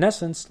 In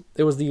essence,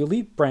 it was the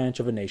elite branch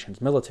of a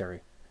nation's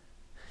military.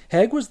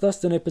 Haig was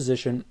thus in a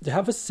position to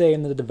have a say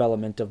in the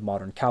development of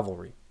modern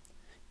cavalry.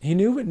 He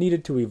knew it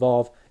needed to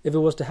evolve if it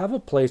was to have a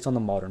place on the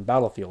modern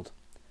battlefield.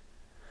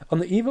 On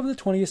the eve of the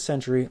 20th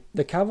century,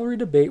 the cavalry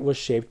debate was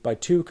shaped by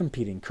two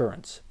competing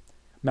currents: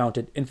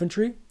 mounted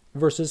infantry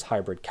versus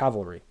hybrid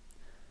cavalry.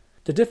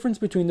 The difference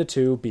between the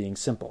two being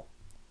simple.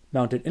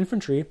 Mounted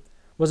infantry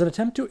was an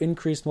attempt to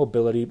increase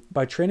mobility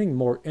by training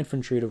more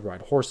infantry to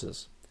ride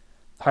horses.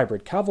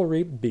 Hybrid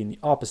cavalry being the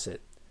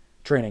opposite,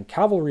 training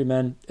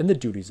cavalrymen in the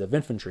duties of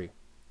infantry.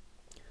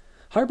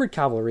 Hybrid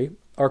cavalry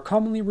are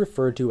commonly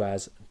referred to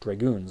as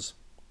dragoons.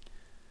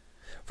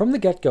 From the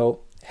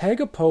get-go,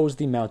 Haig opposed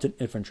the mounted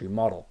infantry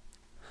model.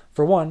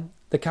 For one,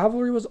 the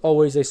cavalry was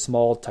always a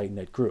small,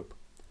 tight-knit group.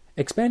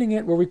 Expanding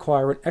it will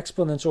require an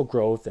exponential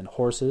growth in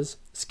horses,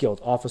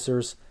 skilled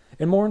officers,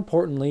 and more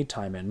importantly,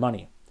 time and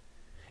money.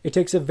 It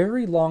takes a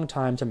very long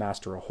time to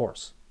master a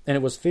horse, and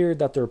it was feared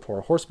that their poor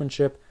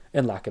horsemanship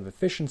and lack of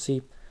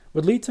efficiency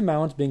would lead to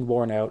mounts being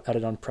worn out at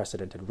an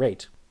unprecedented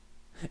rate.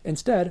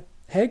 Instead,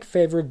 Haig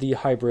favored the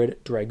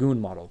hybrid dragoon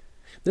model.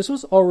 This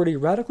was already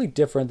radically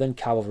different than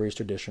cavalry's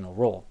traditional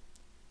role.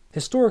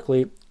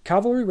 Historically,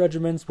 cavalry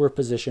regiments were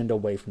positioned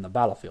away from the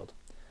battlefield.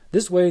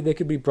 This way they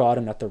could be brought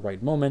in at the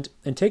right moment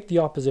and take the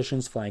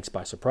opposition's flanks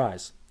by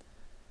surprise.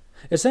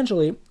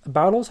 Essentially,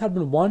 battles had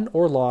been won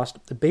or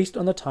lost based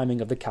on the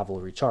timing of the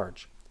cavalry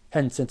charge,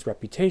 hence its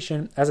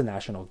reputation as a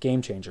national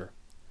game-changer.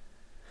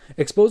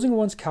 Exposing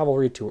one's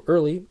cavalry too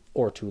early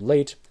or too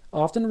late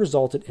often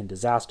resulted in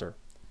disaster.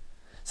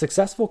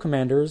 Successful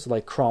commanders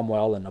like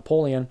Cromwell and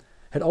Napoleon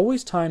had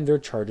always timed their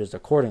charges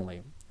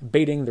accordingly,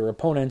 baiting their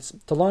opponents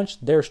to launch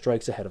their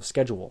strikes ahead of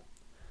schedule.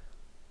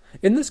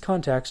 In this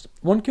context,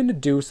 one can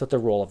deduce that the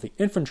role of the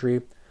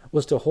infantry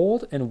was to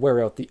hold and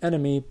wear out the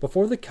enemy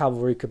before the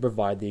cavalry could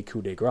provide the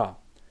coup de grace.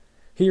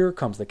 "Here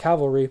comes the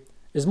cavalry"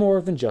 is more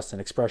than just an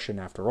expression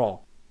after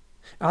all.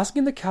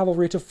 Asking the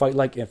cavalry to fight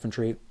like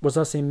infantry was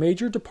thus a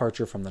major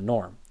departure from the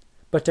norm,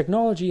 but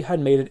technology had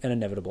made it an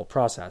inevitable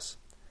process.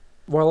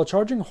 While a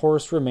charging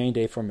horse remained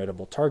a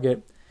formidable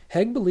target,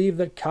 Haig believed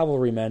that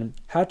cavalrymen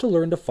had to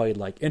learn to fight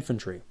like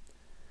infantry.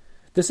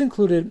 This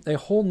included a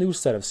whole new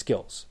set of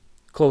skills: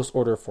 close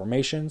order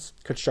formations,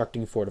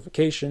 constructing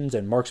fortifications,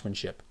 and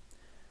marksmanship.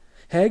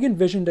 Haig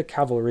envisioned a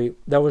cavalry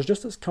that was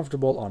just as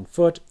comfortable on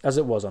foot as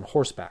it was on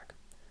horseback.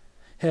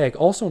 Haig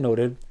also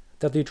noted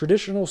that the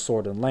traditional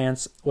sword and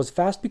lance was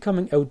fast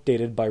becoming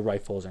outdated by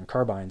rifles and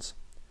carbines.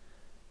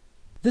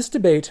 This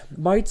debate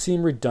might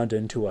seem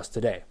redundant to us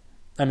today.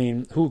 I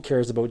mean, who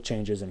cares about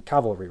changes in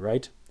cavalry,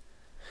 right?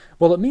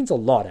 Well, it means a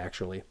lot,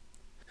 actually.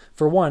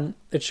 For one,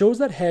 it shows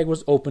that Haig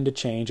was open to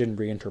change and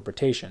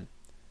reinterpretation.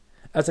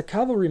 As a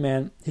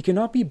cavalryman, he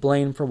cannot be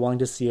blamed for wanting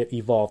to see it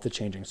evolve to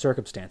changing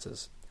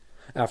circumstances.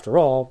 After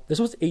all, this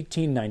was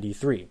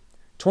 1893,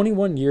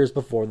 21 years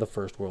before the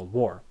First World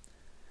War.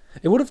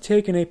 It would have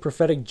taken a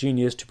prophetic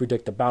genius to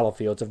predict the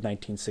battlefields of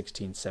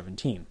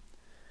 1916-17.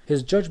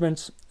 His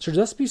judgments should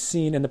thus be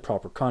seen in the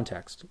proper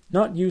context,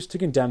 not used to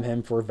condemn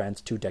him for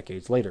events 2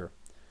 decades later.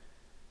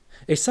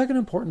 A second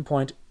important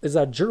point is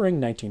that during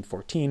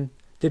 1914,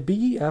 the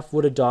BEF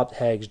would adopt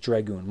Haig's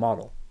Dragoon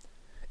model.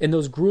 In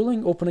those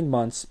grueling opening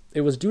months,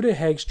 it was due to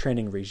Haig's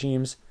training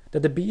regimes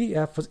that the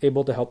BEF was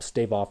able to help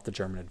stave off the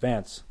German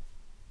advance.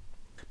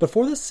 But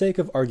for the sake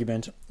of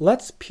argument,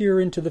 let's peer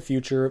into the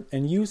future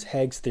and use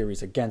Haig's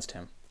theories against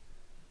him.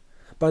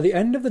 By the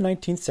end of the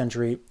 19th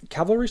century,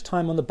 cavalry's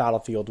time on the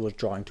battlefield was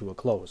drawing to a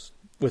close,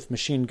 with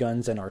machine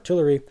guns and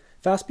artillery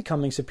fast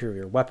becoming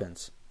superior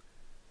weapons.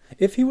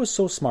 If he was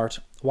so smart,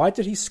 why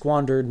did he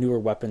squander newer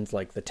weapons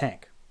like the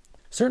tank?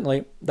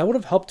 Certainly, that would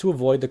have helped to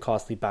avoid the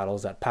costly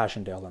battles at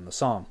Passchendaele and the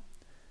Somme.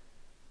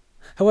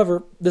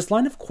 However, this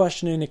line of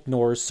questioning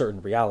ignores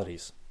certain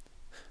realities.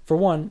 For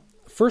one,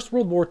 First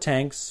World War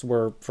tanks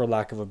were, for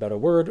lack of a better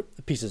word,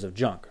 pieces of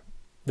junk.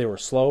 They were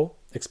slow,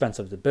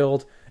 expensive to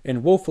build,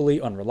 and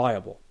woefully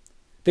unreliable.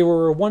 They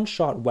were a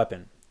one-shot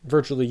weapon,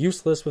 virtually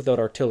useless without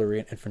artillery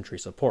and infantry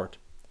support.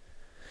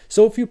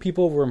 So few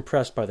people were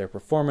impressed by their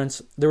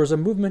performance, there was a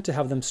movement to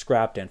have them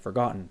scrapped and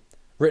forgotten,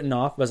 written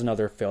off as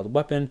another failed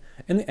weapon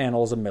in the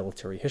annals of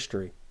military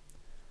history.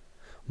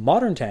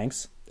 Modern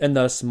tanks, and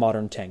thus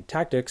modern tank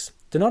tactics,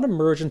 did not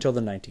emerge until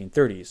the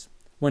 1930s,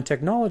 when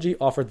technology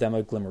offered them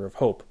a glimmer of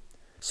hope.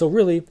 So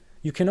really,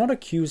 you cannot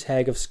accuse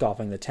Haig of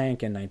scoffing the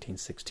tank in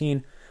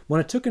 1916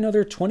 when it took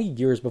another 20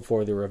 years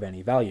before they were of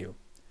any value.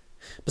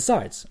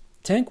 Besides,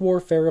 tank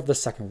warfare of the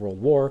Second World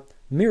War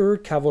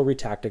mirrored cavalry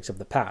tactics of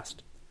the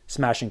past,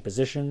 smashing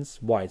positions,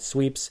 wide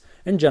sweeps,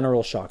 and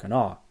general shock and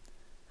awe.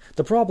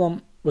 The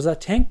problem was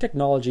that tank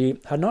technology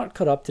had not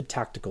caught up to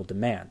tactical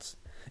demands.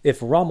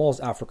 If Rommel's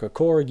Afrika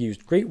Korps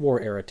used Great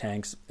War-era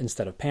tanks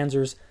instead of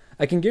panzers,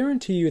 I can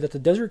guarantee you that the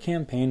Desert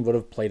Campaign would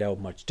have played out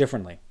much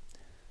differently.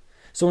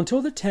 So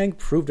until the tank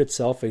proved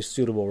itself a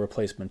suitable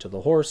replacement to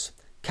the horse,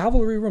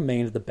 cavalry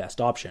remained the best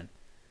option.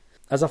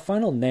 As a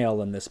final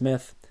nail in this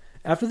myth,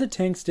 after the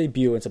tank's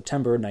debut in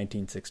September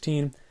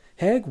 1916,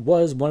 Haig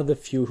was one of the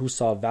few who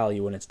saw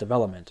value in its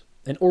development,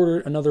 and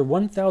ordered another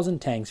 1,000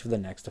 tanks for the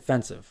next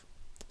offensive.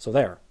 So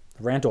there,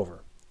 rant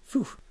over.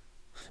 Phew.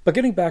 But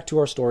getting back to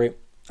our story,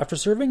 after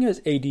serving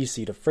as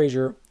ADC to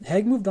Fraser,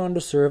 Haig moved on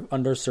to serve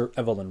under Sir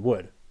Evelyn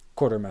Wood,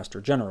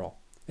 Quartermaster General,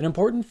 an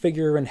important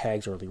figure in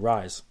Haig's early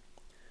rise.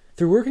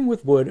 Through working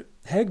with Wood,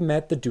 Haig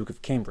met the Duke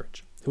of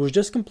Cambridge, who was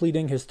just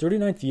completing his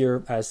 39th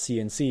year as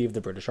C&C of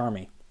the British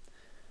Army.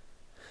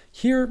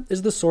 Here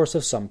is the source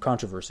of some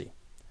controversy.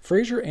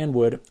 Fraser and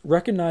Wood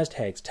recognized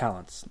Haig's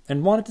talents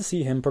and wanted to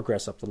see him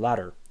progress up the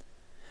ladder.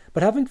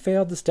 But having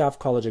failed the Staff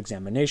College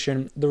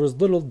examination, there was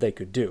little they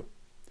could do.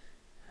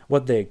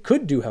 What they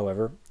could do,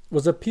 however,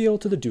 was appeal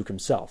to the Duke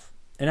himself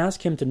and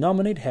ask him to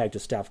nominate Haig to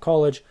Staff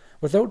College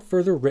without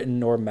further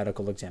written or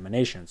medical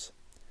examinations.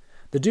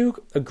 The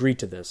Duke agreed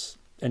to this,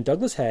 and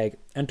Douglas Haig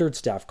entered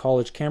Staff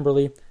College,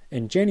 Camberley,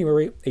 in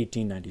January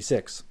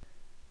 1896.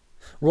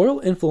 Royal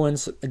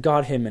influence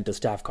got him into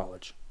Staff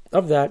College.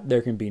 Of that,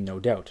 there can be no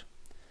doubt.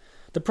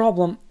 The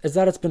problem is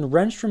that it's been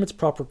wrenched from its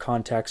proper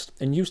context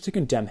and used to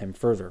condemn him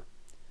further.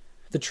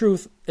 The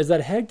truth is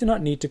that Haig did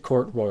not need to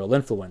court royal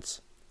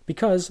influence,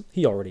 because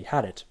he already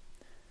had it.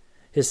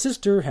 His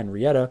sister,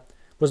 Henrietta,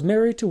 was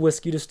married to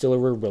whiskey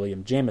distiller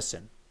William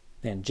Jameson,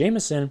 and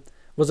Jameson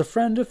was a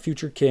friend of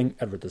future King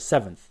Edward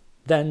VII,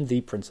 then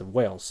the Prince of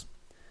Wales.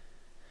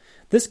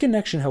 This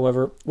connection,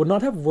 however, would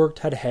not have worked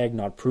had Haig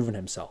not proven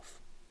himself.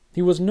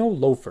 He was no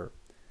loafer.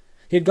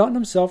 He had gotten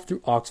himself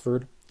through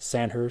Oxford,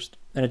 Sandhurst,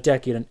 and a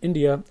decade in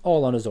India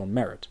all on his own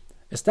merit,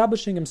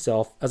 establishing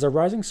himself as a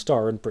rising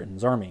star in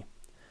Britain's army.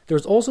 There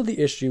was also the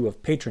issue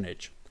of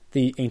patronage,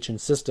 the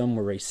ancient system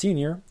where a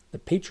senior, the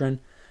patron,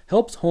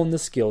 helps hone the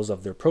skills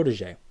of their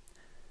protege.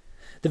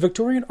 The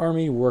Victorian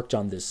army worked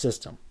on this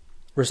system.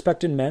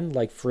 Respected men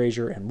like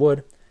Fraser and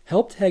Wood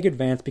helped Haig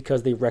advance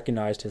because they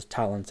recognized his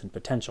talents and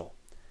potential.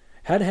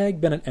 Had Haig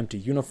been an empty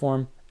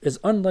uniform, it is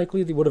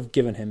unlikely they would have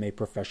given him a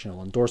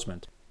professional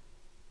endorsement.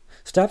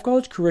 Staff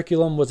College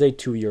curriculum was a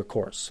 2-year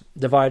course,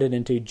 divided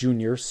into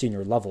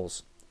junior-senior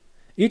levels.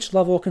 Each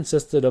level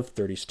consisted of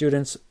 30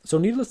 students, so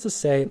needless to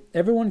say,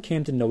 everyone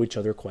came to know each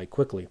other quite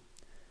quickly.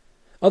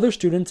 Other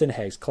students in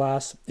Haig's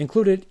class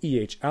included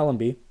E.H.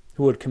 Allenby,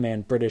 who would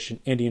command British and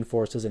Indian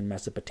forces in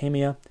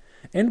Mesopotamia,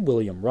 and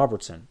William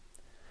Robertson.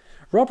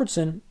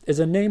 Robertson is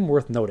a name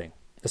worth noting,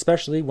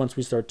 especially once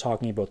we start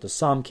talking about the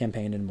Somme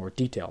campaign in more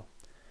detail.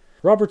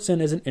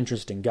 Robertson is an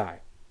interesting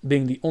guy,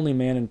 being the only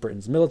man in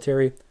Britain's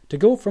military to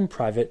go from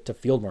private to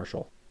field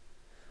marshal.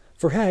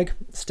 For Haig,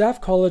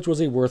 Staff College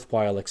was a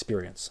worthwhile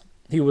experience,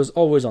 He was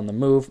always on the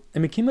move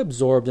and became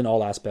absorbed in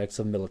all aspects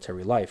of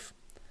military life.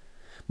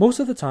 Most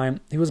of the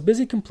time, he was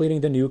busy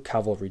completing the new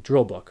cavalry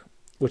drill book,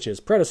 which his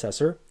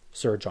predecessor,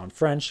 Sir John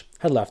French,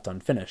 had left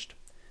unfinished.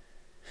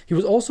 He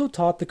was also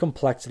taught the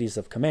complexities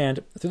of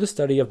command through the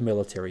study of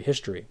military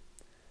history.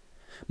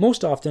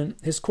 Most often,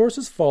 his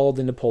courses followed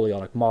the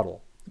Napoleonic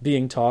model,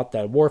 being taught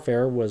that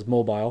warfare was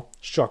mobile,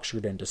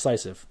 structured, and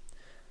decisive.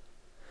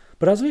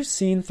 But as we've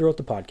seen throughout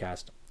the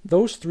podcast,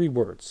 those three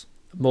words,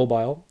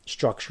 mobile,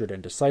 structured,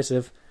 and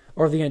decisive,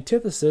 are the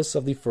antithesis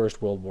of the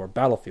First World War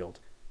battlefield.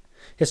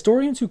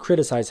 Historians who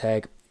criticize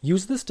Haig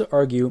use this to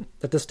argue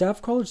that the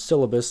Staff College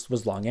syllabus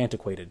was long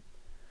antiquated.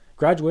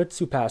 Graduates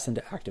who passed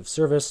into active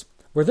service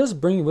were thus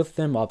bringing with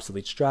them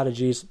obsolete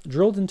strategies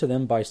drilled into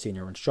them by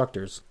senior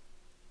instructors.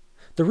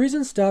 The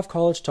reason Staff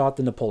College taught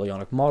the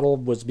Napoleonic model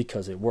was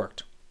because it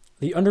worked.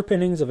 The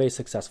underpinnings of a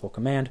successful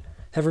command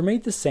have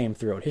remained the same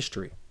throughout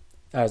history.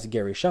 As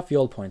Gary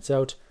Sheffield points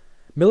out,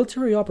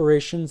 military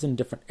operations in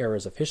different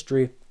eras of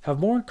history have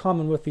more in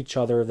common with each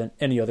other than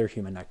any other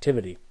human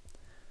activity.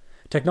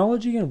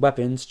 Technology and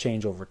weapons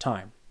change over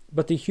time,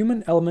 but the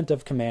human element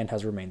of command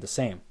has remained the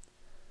same.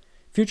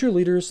 Future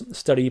leaders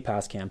study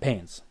past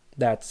campaigns.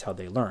 That's how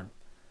they learn.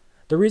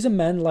 The reason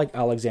men like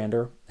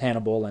Alexander,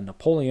 Hannibal, and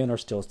Napoleon are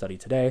still studied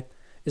today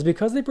is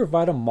because they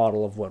provide a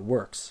model of what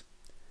works.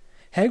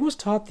 Haig was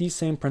taught these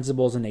same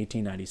principles in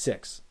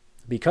 1896,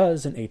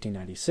 because in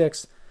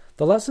 1896,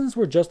 the lessons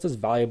were just as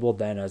valuable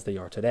then as they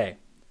are today.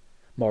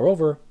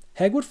 Moreover,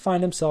 Haig would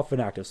find himself in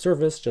active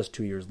service just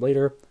 2 years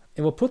later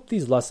and will put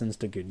these lessons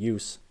to good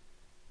use.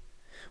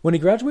 When he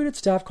graduated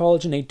Staff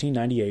College in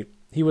 1898,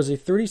 he was a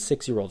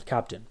 36-year-old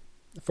captain.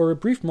 For a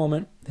brief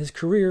moment, his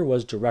career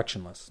was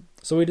directionless,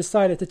 so he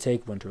decided to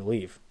take winter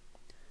leave.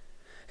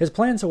 His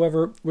plans,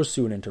 however, were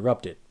soon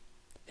interrupted.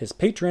 His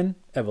patron,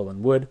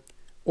 Evelyn Wood,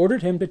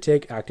 ordered him to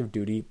take active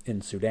duty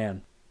in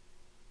Sudan.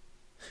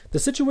 The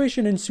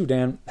situation in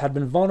Sudan had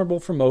been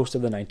vulnerable for most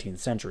of the 19th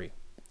century.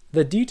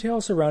 The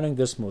details surrounding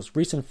this most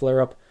recent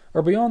flare-up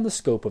are beyond the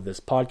scope of this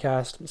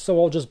podcast,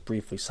 so I'll just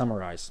briefly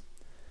summarize.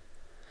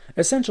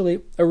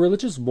 Essentially, a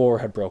religious war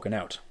had broken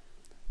out.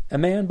 A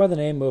man by the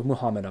name of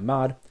Muhammad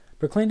Ahmad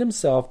proclaimed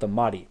himself the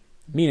Mahdi,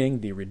 meaning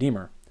the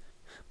Redeemer.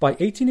 By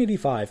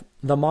 1885,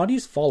 the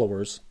Mahdi's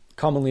followers,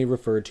 commonly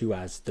referred to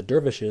as the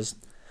Dervishes,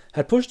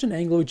 had pushed an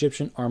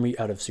Anglo-Egyptian army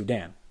out of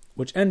Sudan,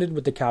 which ended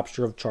with the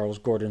capture of Charles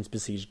Gordon's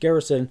besieged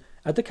garrison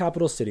at the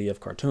capital city of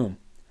Khartoum.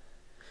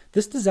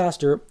 This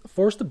disaster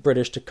forced the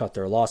British to cut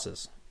their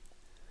losses.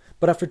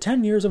 But after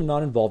 10 years of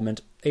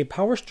non-involvement, a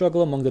power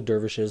struggle among the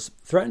dervishes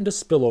threatened to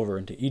spill over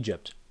into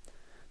Egypt.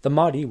 The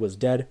Mahdi was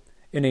dead,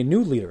 and a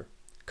new leader,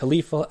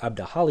 Khalifa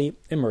Abd-al-Hali,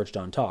 emerged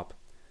on top.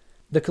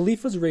 The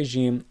Khalifa's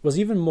regime was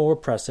even more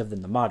oppressive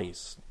than the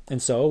Mahdi's,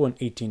 and so, in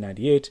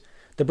 1898,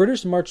 the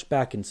British marched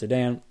back in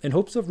Sudan in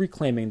hopes of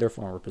reclaiming their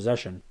former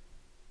possession.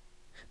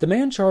 The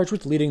man charged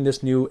with leading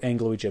this new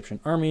Anglo-Egyptian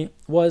army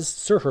was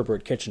Sir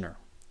Herbert Kitchener,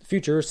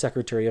 future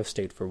Secretary of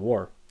State for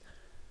War.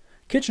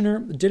 Kitchener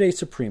did a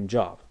supreme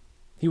job.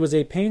 He was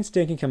a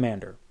painstaking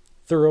commander,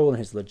 thorough in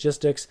his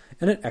logistics,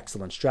 and an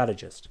excellent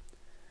strategist.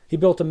 He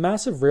built a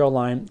massive rail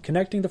line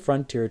connecting the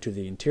frontier to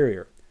the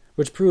interior,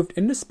 which proved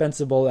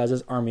indispensable as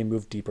his army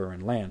moved deeper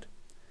inland.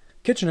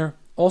 Kitchener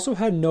also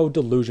had no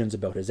delusions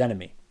about his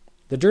enemy.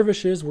 The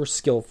dervishes were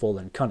skillful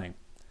and cunning.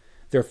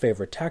 Their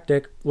favorite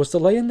tactic was to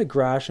lay in the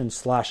grass and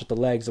slash at the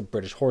legs of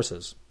British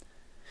horses.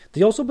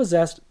 They also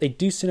possessed a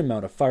decent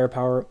amount of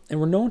firepower and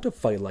were known to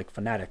fight like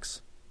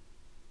fanatics.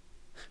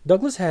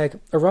 Douglas Haig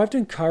arrived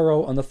in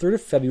Cairo on the 3rd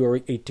of February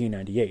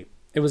 1898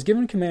 and was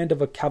given command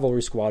of a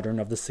cavalry squadron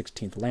of the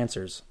 16th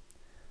Lancers.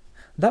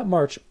 That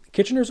March,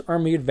 Kitchener's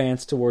army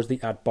advanced towards the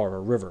Atbara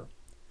River.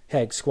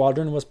 Haig's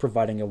squadron was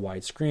providing a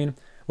wide screen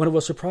when it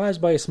was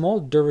surprised by a small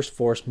dervish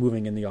force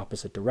moving in the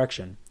opposite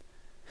direction.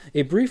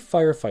 A brief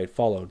firefight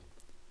followed.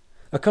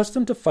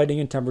 Accustomed to fighting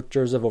in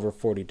temperatures of over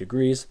 40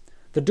 degrees,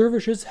 the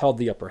dervishes held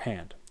the upper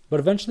hand, but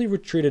eventually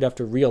retreated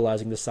after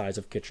realizing the size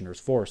of Kitchener's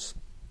force.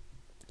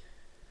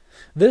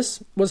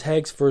 This was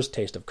Haig's first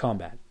taste of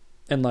combat,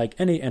 and like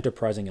any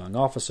enterprising young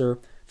officer,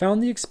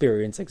 found the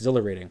experience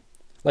exhilarating,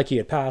 like he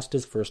had passed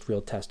his first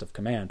real test of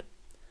command.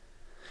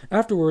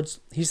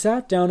 Afterwards, he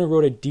sat down and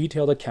wrote a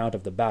detailed account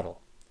of the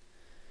battle.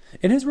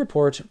 In his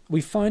report,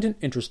 we find an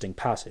interesting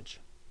passage.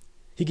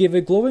 He gave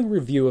a glowing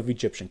review of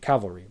Egyptian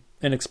cavalry,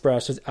 and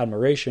expressed his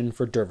admiration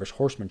for dervish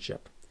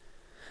horsemanship.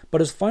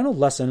 But his final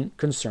lesson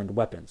concerned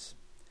weapons.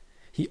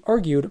 He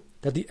argued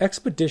that the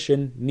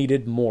expedition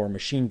needed more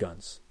machine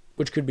guns,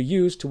 which could be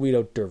used to weed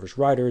out dervish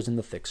riders in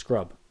the thick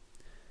scrub.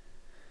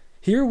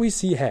 Here we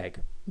see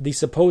Haig, the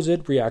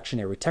supposed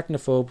reactionary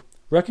technophobe,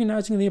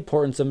 recognizing the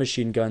importance of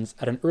machine guns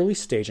at an early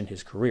stage in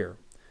his career.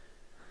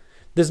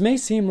 This may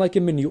seem like a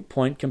minute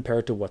point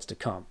compared to what's to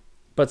come,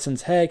 but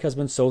since Haig has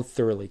been so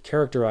thoroughly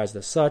characterized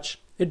as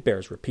such, it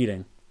bears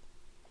repeating.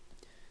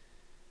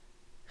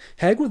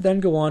 Haig would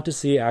then go on to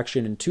see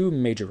action in two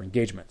major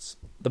engagements,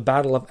 the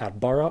Battle of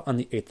Atbara on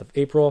the 8th of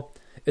April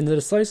and the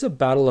decisive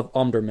Battle of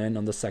Omdurman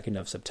on the 2nd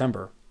of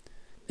September.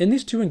 In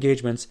these two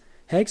engagements,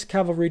 Haig's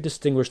cavalry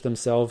distinguished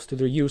themselves through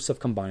their use of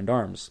combined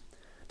arms,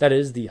 that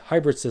is, the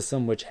hybrid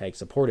system which Haig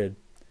supported.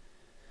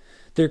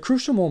 Their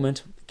crucial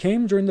moment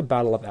came during the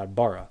Battle of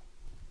Atbara.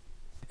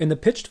 In the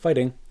pitched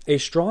fighting, a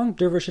strong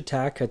dervish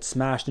attack had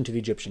smashed into the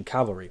Egyptian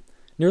cavalry,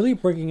 nearly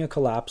bringing a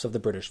collapse of the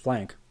British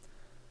flank.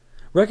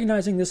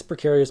 Recognizing this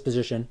precarious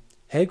position,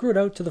 Haig rode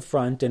out to the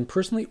front and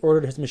personally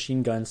ordered his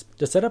machine guns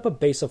to set up a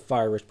base of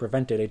fire which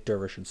prevented a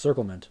dervish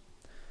encirclement.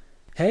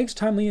 Haig's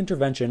timely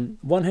intervention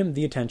won him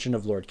the attention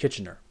of Lord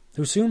Kitchener,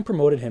 who soon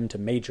promoted him to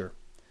major.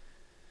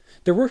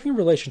 Their working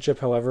relationship,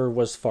 however,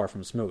 was far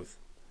from smooth.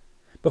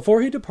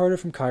 Before he departed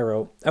from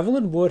Cairo,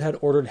 Evelyn Wood had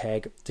ordered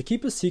Haig to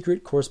keep a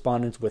secret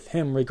correspondence with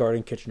him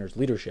regarding Kitchener's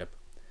leadership.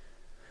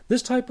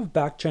 This type of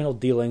back-channel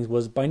dealings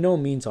was by no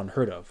means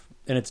unheard of,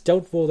 and it's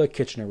doubtful that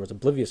Kitchener was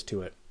oblivious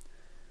to it.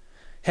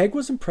 Haig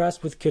was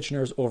impressed with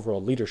Kitchener's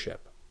overall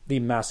leadership. The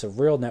massive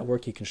rail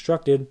network he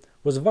constructed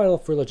was vital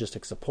for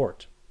logistic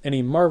support, and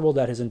he marveled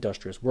at his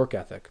industrious work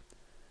ethic.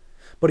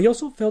 But he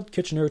also felt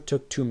Kitchener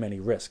took too many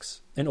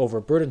risks, and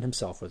overburdened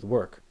himself with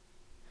work.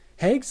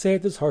 Haig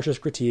saved his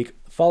harshest critique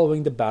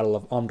following the Battle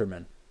of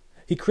Omdurman.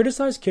 He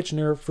criticized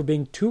Kitchener for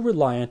being too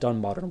reliant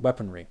on modern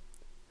weaponry.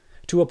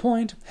 To a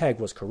point, Haig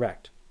was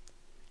correct.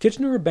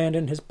 Kitchener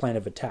abandoned his plan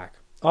of attack,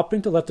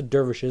 opting to let the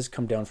dervishes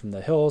come down from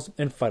the hills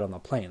and fight on the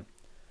plain.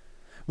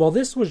 While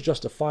this was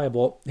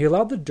justifiable, he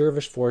allowed the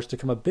dervish force to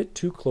come a bit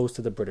too close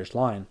to the British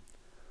line.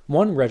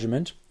 One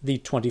regiment, the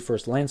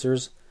 21st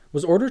Lancers,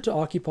 was ordered to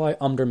occupy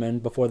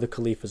Omdurman before the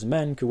Khalifa's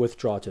men could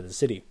withdraw to the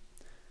city.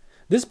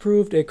 This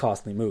proved a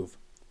costly move.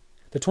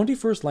 The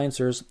 21st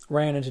Lancers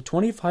ran into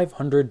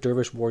 2,500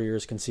 dervish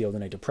warriors concealed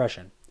in a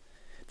depression.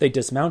 They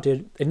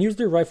dismounted and used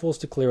their rifles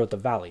to clear out the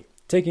valley,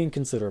 taking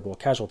considerable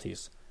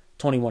casualties: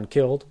 21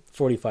 killed,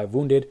 45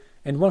 wounded,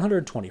 and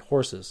 120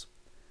 horses.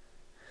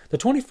 The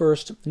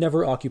 21st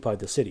never occupied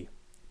the city,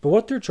 but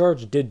what their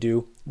charge did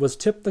do was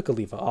tip the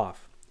Khalifa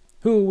off,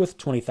 who, with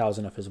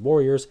 20,000 of his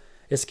warriors,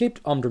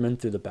 escaped Omdurman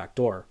through the back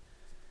door.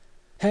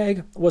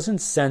 Haig was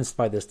incensed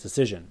by this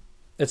decision.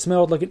 It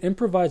smelled like an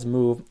improvised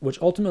move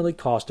which ultimately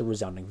cost a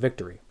resounding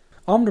victory.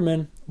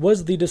 Omdurman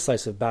was the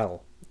decisive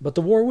battle, but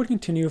the war would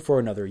continue for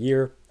another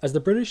year as the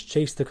British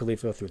chased the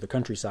Khalifa through the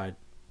countryside.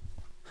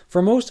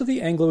 For most of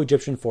the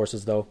Anglo-Egyptian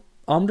forces, though,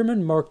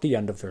 Omdurman marked the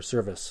end of their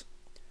service.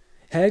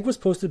 Haig was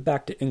posted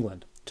back to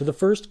England, to the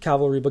 1st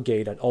Cavalry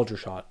Brigade at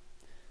Aldershot.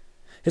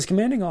 His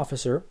commanding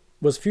officer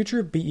was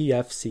future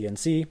BEF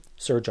CNC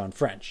Sir John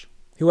French,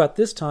 who at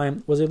this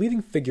time was a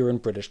leading figure in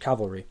British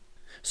cavalry.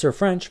 Sir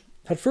French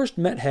had first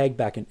met Haig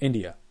back in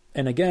India,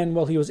 and again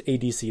while he was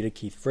ADC to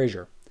Keith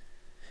Fraser.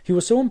 He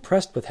was so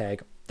impressed with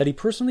Haig that he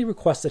personally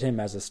requested him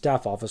as a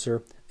staff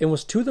officer and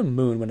was to the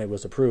moon when it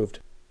was approved.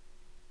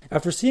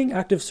 After seeing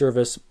active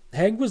service,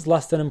 Haig was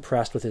less than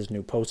impressed with his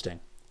new posting.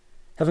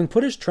 Having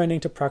put his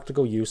training to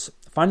practical use,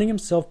 finding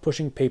himself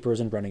pushing papers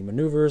and running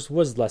maneuvers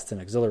was less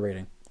than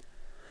exhilarating.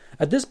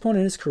 At this point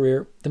in his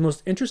career, the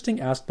most interesting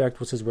aspect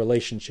was his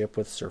relationship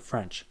with Sir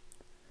French.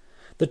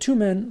 The two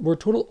men were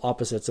total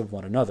opposites of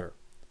one another.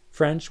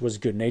 French was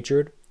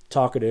good-natured,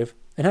 talkative,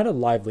 and had a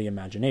lively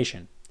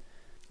imagination.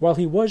 While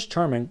he was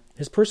charming,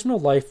 his personal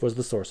life was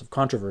the source of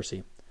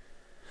controversy.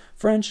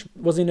 French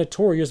was a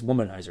notorious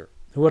womanizer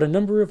who had a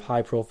number of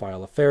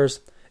high-profile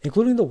affairs,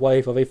 including the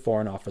wife of a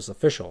Foreign Office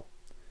official.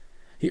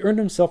 He earned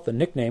himself the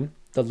nickname,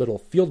 the Little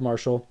Field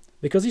Marshal,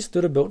 because he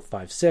stood about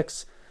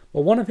 5'6",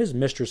 while one of his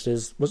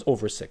mistresses was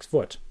over 6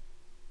 foot.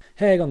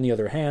 Haig, on the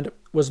other hand,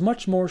 was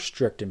much more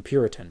strict and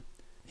Puritan.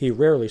 He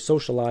rarely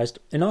socialized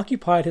and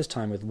occupied his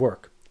time with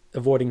work,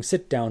 avoiding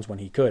sit-downs when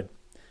he could.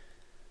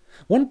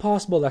 One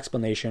possible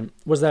explanation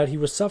was that he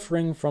was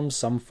suffering from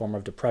some form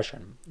of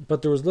depression,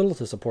 but there was little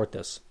to support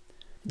this.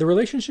 The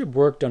relationship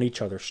worked on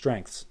each other's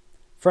strengths.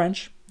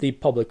 French, the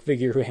public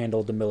figure who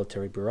handled the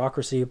military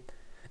bureaucracy,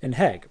 and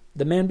Haig,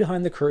 the man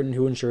behind the curtain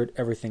who ensured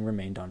everything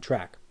remained on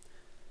track.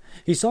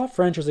 He saw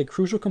French as a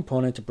crucial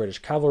component to British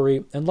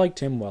cavalry and liked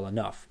him well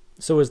enough,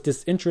 so his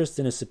disinterest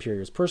in his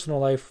superior's personal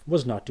life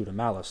was not due to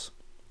malice.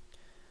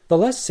 The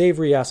less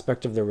savory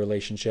aspect of their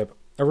relationship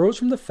arose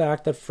from the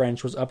fact that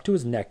French was up to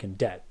his neck in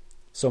debt,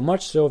 so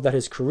much so that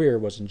his career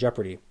was in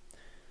jeopardy.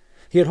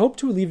 He had hoped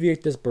to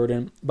alleviate this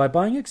burden by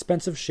buying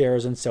expensive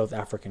shares in South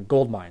African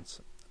gold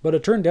mines, but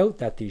it turned out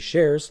that these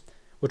shares,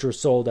 which were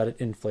sold at an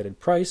inflated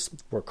price,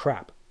 were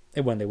crap,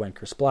 and when they went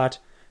kersplat,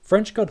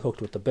 French got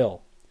hooked with the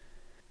bill.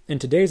 In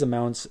today's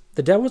amounts,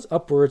 the debt was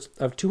upwards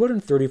of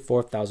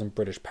 234,000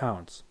 British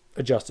pounds,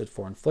 adjusted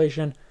for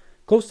inflation,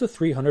 close to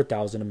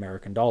 300,000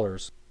 American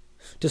dollars.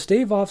 To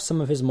stave off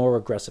some of his more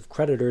aggressive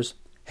creditors,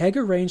 Haig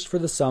arranged for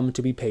the sum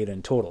to be paid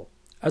in total,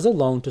 as a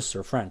loan to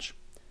Sir French.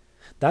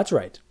 That's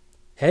right,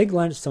 Haig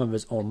lent some of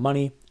his own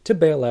money to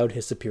bail out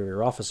his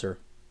superior officer.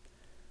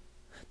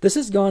 This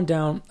has gone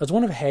down as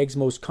one of Haig's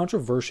most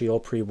controversial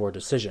pre-war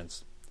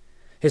decisions.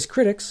 His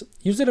critics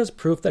use it as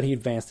proof that he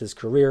advanced his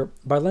career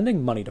by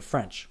lending money to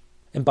French,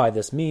 and by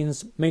this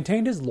means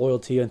maintained his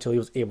loyalty until he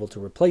was able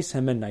to replace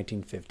him in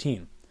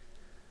 1915.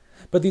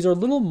 But these are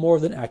little more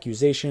than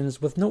accusations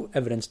with no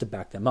evidence to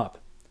back them up.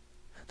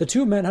 The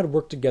two men had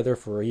worked together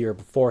for a year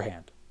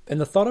beforehand, and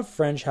the thought of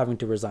French having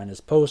to resign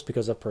his post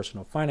because of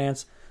personal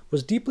finance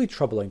was deeply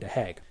troubling to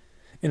Haig.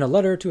 In a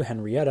letter to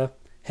Henrietta,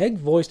 Haig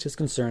voiced his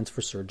concerns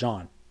for Sir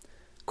John.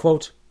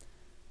 Quote,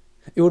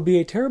 "It would be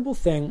a terrible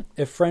thing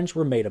if French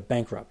were made a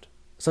bankrupt,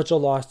 such a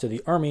loss to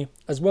the army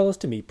as well as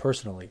to me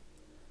personally.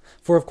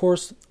 For of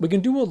course, we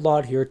can do a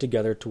lot here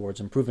together towards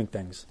improving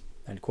things."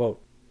 End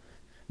quote.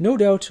 No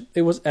doubt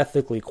it was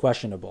ethically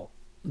questionable,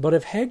 but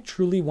if Haig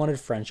truly wanted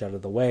French out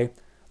of the way,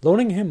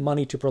 loaning him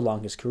money to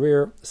prolong his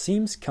career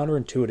seems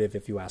counterintuitive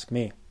if you ask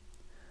me.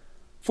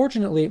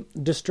 Fortunately,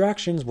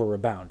 distractions were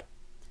abound.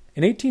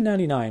 In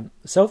 1899,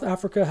 South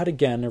Africa had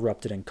again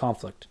erupted in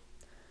conflict.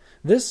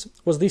 This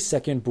was the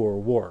Second Boer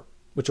War,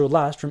 which would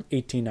last from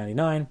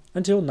 1899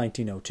 until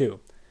 1902,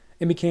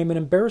 and became an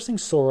embarrassing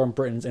sore on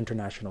Britain's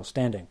international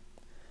standing.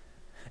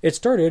 It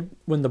started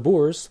when the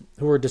Boers,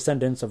 who were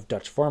descendants of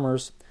Dutch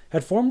farmers,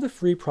 had formed the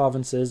free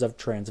provinces of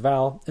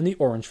Transvaal and the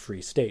Orange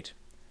Free State.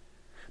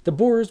 The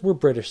Boers were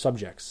British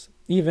subjects,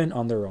 even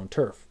on their own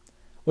turf,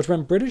 which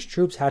meant British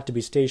troops had to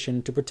be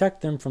stationed to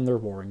protect them from their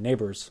warring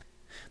neighbours.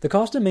 The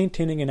cost of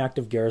maintaining an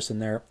active garrison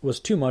there was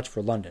too much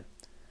for London,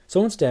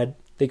 so instead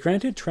they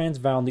granted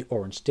Transvaal and the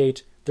Orange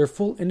State their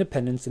full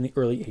independence in the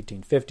early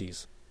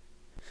 1850s.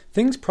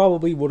 Things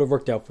probably would have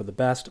worked out for the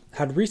best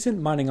had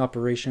recent mining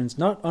operations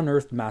not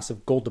unearthed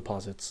massive gold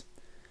deposits.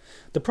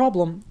 The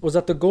problem was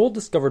that the gold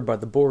discovered by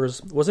the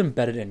Boers was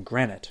embedded in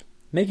granite,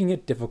 making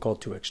it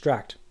difficult to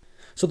extract.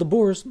 So the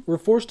Boers were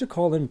forced to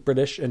call in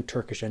British and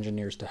Turkish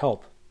engineers to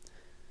help.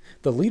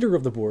 The leader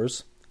of the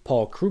Boers,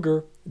 Paul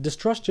Kruger,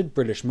 distrusted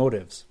British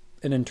motives,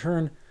 and in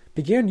turn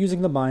began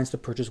using the mines to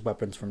purchase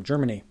weapons from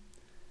Germany.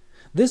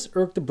 This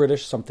irked the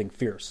British something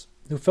fierce,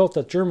 who felt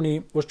that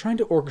Germany was trying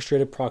to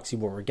orchestrate a proxy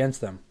war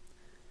against them.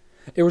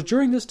 It was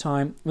during this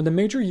time when the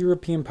major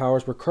European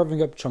powers were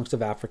carving up chunks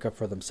of Africa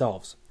for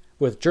themselves,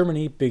 with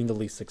Germany being the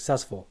least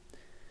successful.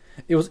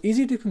 It was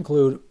easy to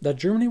conclude that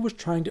Germany was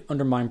trying to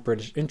undermine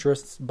British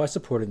interests by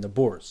supporting the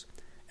Boers,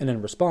 and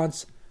in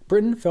response,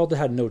 Britain felt it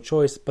had no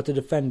choice but to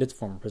defend its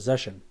former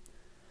possession.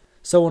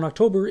 So in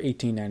October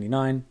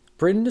 1899,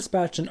 Britain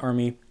dispatched an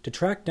army to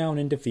track down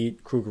and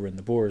defeat Kruger and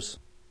the Boers.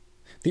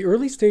 The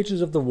early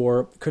stages of the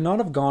war could not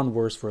have gone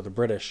worse for the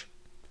British.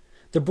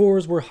 The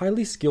Boers were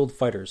highly skilled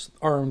fighters,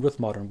 armed with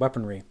modern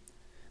weaponry.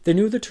 They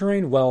knew the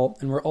terrain well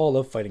and were all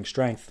of fighting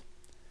strength.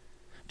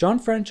 John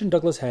French and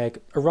Douglas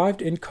Haig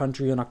arrived in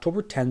country on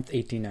October 10,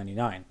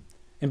 1899,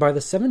 and by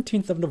the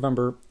 17th of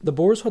November, the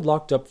Boers had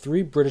locked up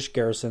 3 British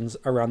garrisons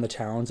around the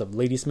towns of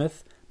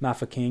Ladysmith,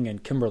 Mafeking,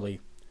 and Kimberley.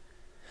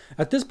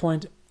 At this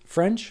point,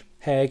 French,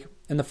 Haig,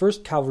 and the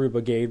 1st Cavalry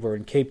Brigade were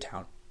in Cape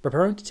Town,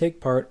 preparing to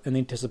take part in the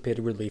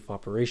anticipated relief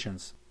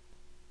operations.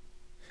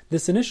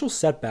 This initial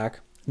setback,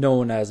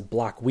 known as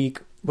Black Week,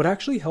 would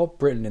actually help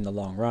Britain in the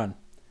long run.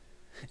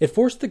 It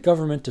forced the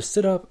government to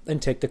sit up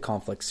and take the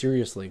conflict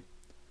seriously.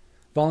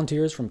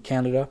 Volunteers from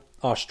Canada,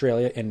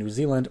 Australia, and New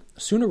Zealand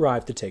soon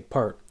arrived to take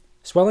part,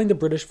 swelling the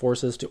British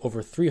forces to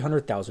over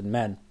 300,000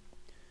 men.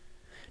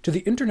 To the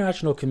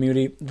international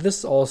community,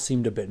 this all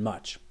seemed a bit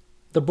much.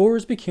 The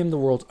Boers became the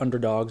world's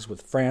underdogs,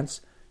 with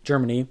France,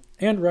 Germany,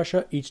 and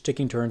Russia each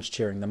taking turns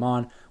cheering them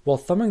on while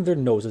thumbing their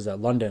noses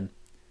at London.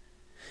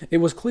 It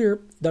was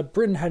clear that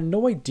Britain had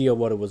no idea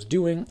what it was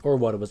doing or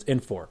what it was in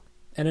for,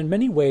 and in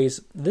many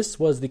ways this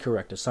was the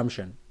correct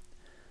assumption.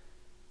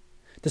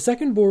 The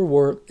Second Boer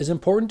War is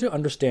important to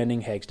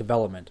understanding Haig's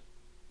development.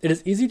 It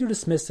is easy to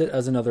dismiss it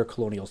as another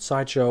colonial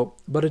sideshow,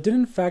 but it did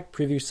in fact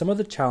preview some of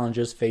the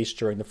challenges faced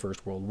during the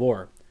First World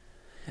War.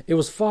 It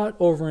was fought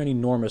over an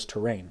enormous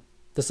terrain,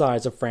 the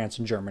size of France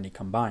and Germany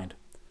combined.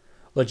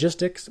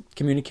 Logistics,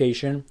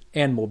 communication,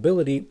 and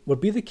mobility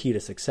would be the key to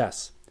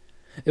success.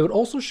 It would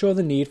also show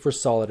the need for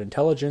solid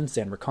intelligence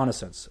and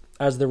reconnaissance,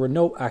 as there were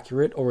no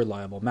accurate or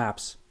reliable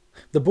maps.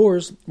 The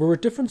Boers were a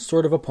different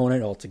sort of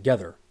opponent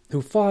altogether,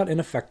 who fought an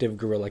effective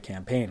guerrilla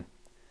campaign.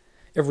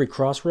 Every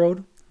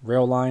crossroad,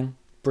 rail line,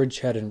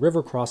 bridgehead, and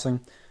river crossing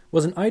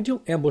was an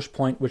ideal ambush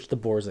point which the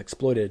Boers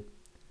exploited.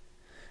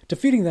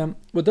 Defeating them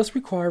would thus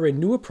require a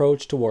new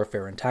approach to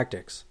warfare and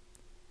tactics.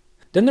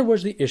 Then there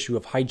was the issue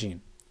of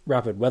hygiene,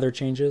 rapid weather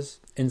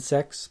changes,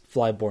 insects,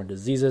 fly-borne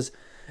diseases,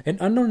 and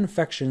unknown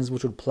infections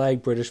which would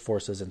plague British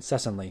forces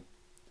incessantly.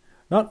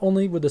 Not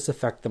only would this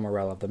affect the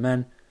morale of the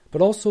men,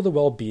 but also the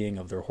well-being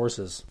of their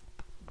horses.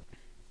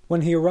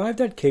 When he arrived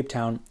at Cape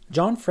Town,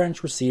 John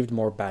French received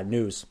more bad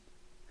news.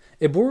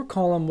 A Boer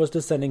column was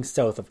descending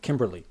south of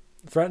Kimberley,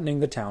 threatening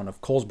the town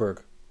of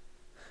Colesberg.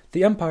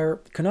 The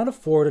Empire could not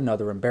afford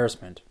another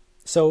embarrassment,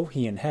 so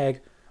he and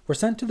Haig were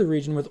sent to the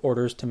region with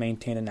orders to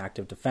maintain an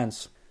active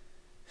defense.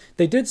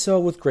 They did so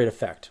with great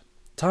effect,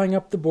 tying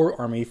up the Boer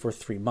army for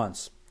 3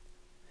 months.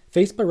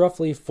 Faced by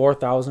roughly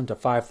 4,000 to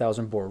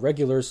 5,000 Boer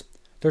regulars,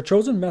 their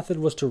chosen method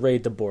was to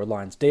raid the Boer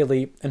lines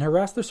daily and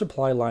harass their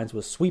supply lines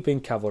with sweeping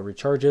cavalry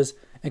charges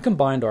and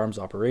combined arms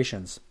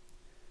operations.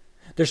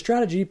 Their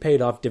strategy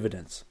paid off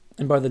dividends,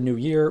 and by the new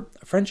year,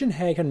 French and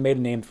Haig had made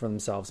a name for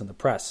themselves in the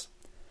press.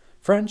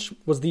 French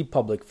was the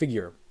public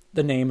figure,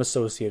 the name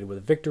associated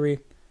with victory,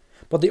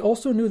 But they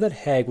also knew that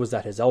Haig was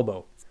at his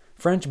elbow.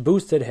 French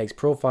boosted Haig's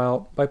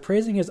profile by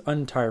praising his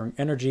untiring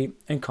energy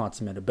and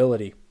consummate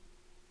ability.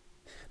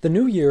 The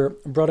new year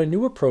brought a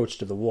new approach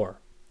to the war.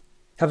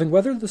 Having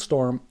weathered the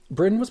storm,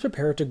 Britain was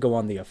prepared to go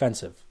on the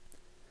offensive.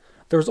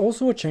 There was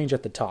also a change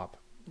at the top.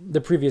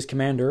 The previous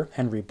commander,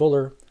 Henry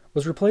Buller,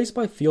 was replaced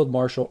by Field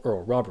Marshal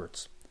Earl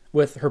Roberts,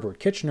 with Herbert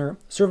Kitchener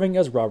serving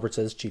as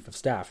Roberts's chief of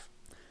staff.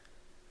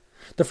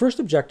 The first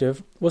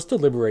objective was to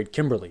liberate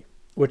Kimberley,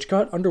 which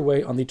got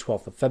underway on the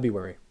 12th of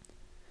February.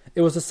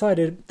 It was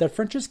decided that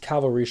French's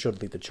cavalry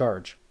should lead the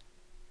charge.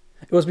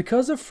 It was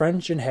because of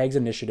French and Haig's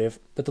initiative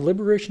that the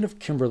liberation of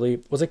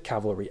Kimberley was a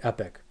cavalry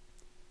epic.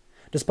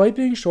 Despite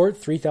being short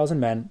 3,000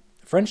 men,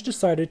 French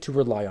decided to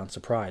rely on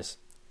surprise.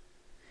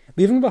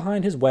 Leaving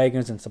behind his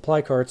wagons and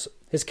supply carts,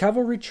 his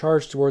cavalry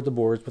charged toward the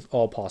Boers with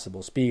all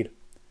possible speed.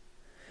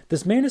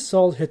 This main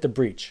assault hit the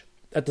breach,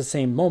 at the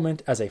same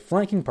moment as a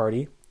flanking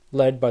party,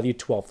 led by the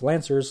 12th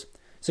Lancers,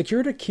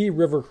 secured a key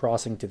river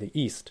crossing to the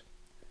east.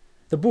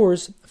 The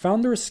Boers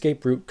found their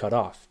escape route cut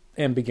off,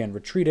 and began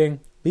retreating,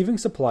 leaving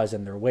supplies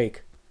in their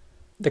wake.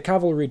 The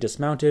cavalry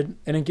dismounted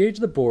and engaged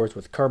the Boers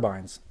with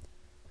carbines.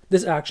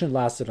 This action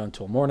lasted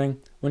until morning,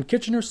 when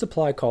Kitchener's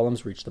supply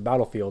columns reached the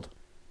battlefield.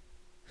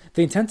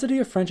 The intensity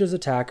of French's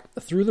attack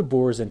threw the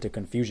Boers into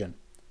confusion.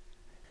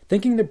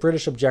 Thinking the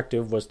British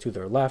objective was to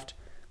their left,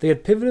 they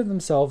had pivoted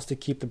themselves to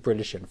keep the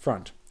British in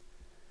front.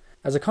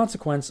 As a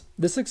consequence,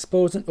 this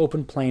exposed an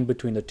open plain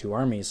between the two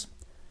armies.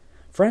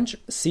 French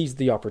seized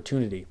the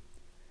opportunity.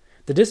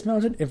 The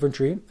dismounted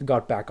infantry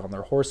got back on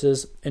their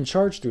horses and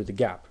charged through the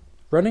gap,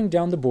 running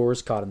down the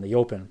Boers caught in the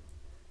open.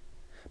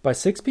 By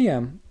 6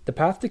 p.m., the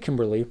path to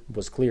Kimberley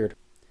was cleared.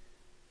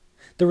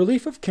 The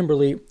relief of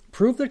Kimberley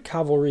proved that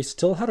cavalry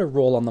still had a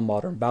role on the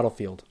modern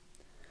battlefield.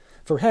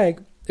 For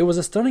Haig, it was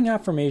a stunning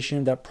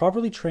affirmation that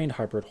properly trained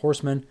hybrid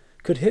horsemen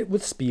could hit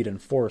with speed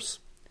and force.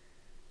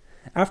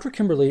 After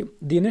Kimberley,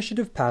 the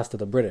initiative passed to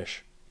the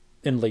British.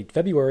 In late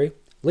February,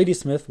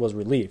 Ladysmith was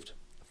relieved,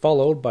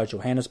 followed by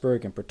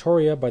Johannesburg and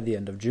Pretoria by the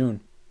end of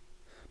June.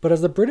 But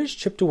as the British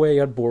chipped away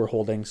at Boer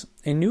holdings,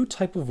 a new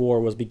type of war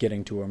was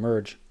beginning to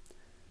emerge.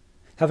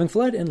 Having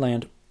fled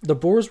inland, the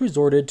Boers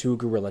resorted to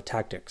guerrilla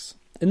tactics,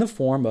 in the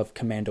form of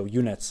commando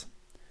units.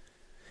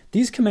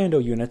 These commando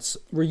units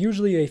were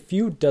usually a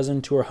few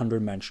dozen to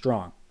 100 men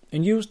strong,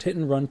 and used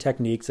hit-and-run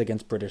techniques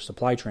against British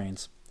supply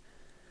trains.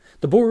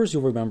 The Boers,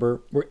 you'll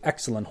remember, were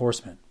excellent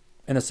horsemen,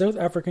 and the South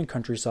African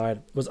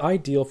countryside was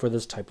ideal for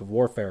this type of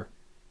warfare.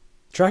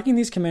 Tracking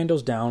these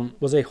commandos down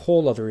was a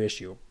whole other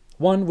issue,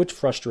 one which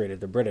frustrated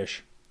the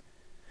British.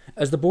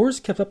 As the Boers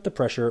kept up the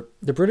pressure,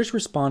 the British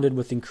responded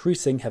with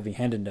increasing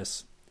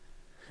heavy-handedness.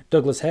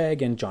 Douglas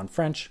Haig and John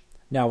French,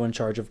 now in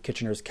charge of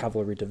Kitchener's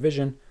cavalry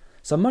division,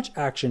 saw much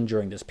action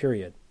during this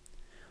period,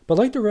 but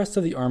like the rest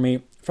of the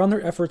army, found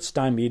their efforts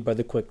stymied by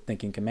the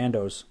quick-thinking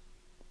commandos.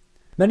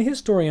 Many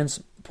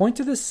historians point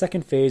to this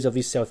second phase of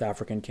the South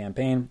African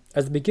campaign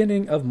as the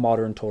beginning of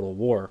modern total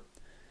war.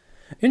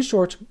 In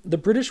short, the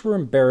British were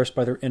embarrassed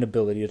by their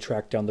inability to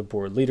track down the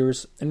Boer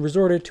leaders and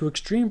resorted to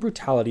extreme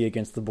brutality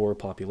against the Boer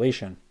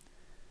population.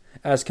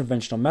 As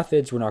conventional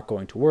methods were not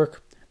going to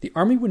work, the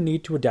army would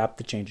need to adapt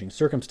to changing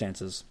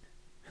circumstances.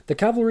 The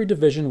cavalry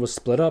division was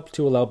split up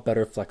to allow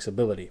better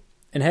flexibility,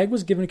 and Haig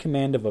was given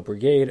command of a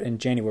brigade in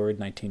January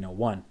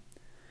 1901.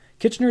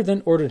 Kitchener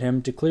then ordered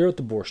him to clear out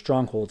the Boer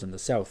strongholds in the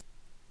south.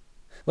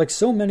 Like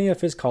so many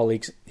of his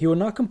colleagues, he would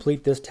not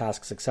complete this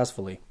task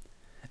successfully,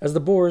 as the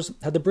Boers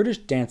had the British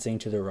dancing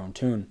to their own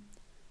tune.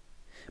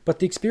 But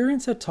the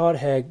experience had taught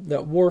Haig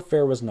that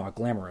warfare was not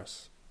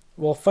glamorous.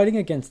 While fighting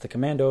against the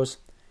commandos,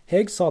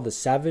 Haig saw the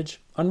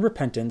savage,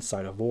 unrepentant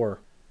side of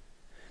war.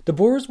 The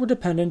Boers were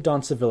dependent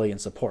on civilian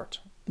support.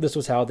 This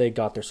was how they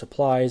got their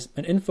supplies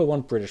and info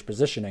on British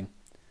positioning.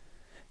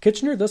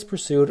 Kitchener thus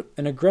pursued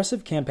an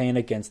aggressive campaign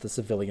against the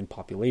civilian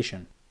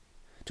population.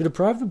 To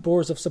deprive the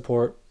Boers of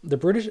support, the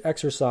British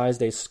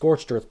exercised a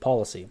scorched earth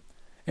policy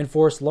and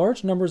forced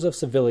large numbers of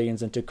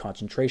civilians into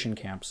concentration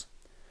camps.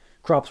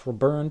 Crops were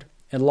burned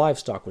and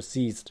livestock was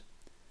seized.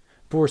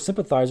 Boer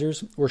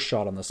sympathizers were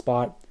shot on the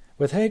spot,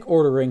 with Haig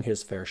ordering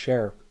his fair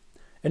share.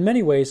 In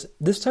many ways,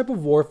 this type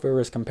of warfare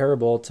is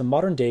comparable to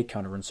modern-day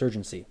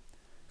counterinsurgency,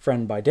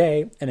 friend by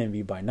day and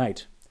enemy by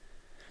night.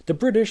 The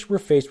British were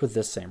faced with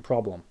this same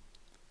problem.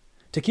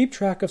 To keep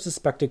track of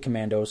suspected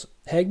commandos,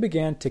 Haig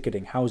began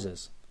ticketing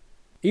houses.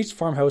 Each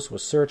farmhouse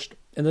was searched,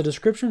 and the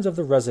descriptions of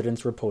the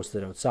residents were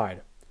posted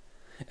outside.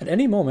 At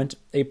any moment,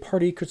 a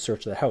party could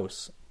search the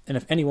house, and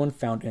if anyone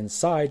found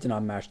inside did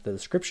not match the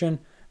description,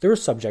 they were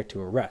subject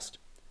to arrest.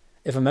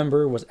 If a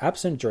member was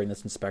absent during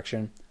this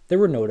inspection, they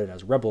were noted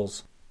as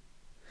rebels.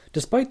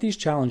 Despite these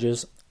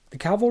challenges, the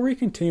cavalry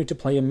continued to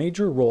play a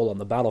major role on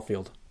the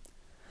battlefield.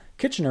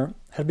 Kitchener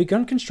had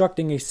begun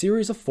constructing a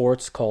series of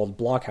forts called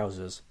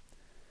blockhouses.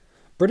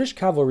 British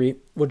cavalry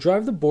would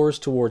drive the Boers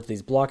towards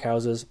these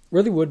blockhouses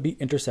where they would be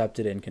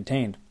intercepted and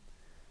contained.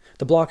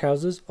 The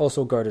blockhouses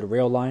also guarded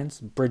rail lines,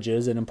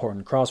 bridges, and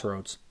important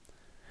crossroads.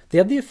 They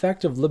had the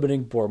effect of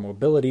limiting Boer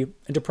mobility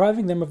and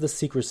depriving them of the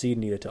secrecy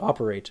needed to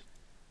operate.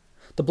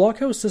 The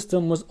blockhouse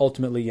system was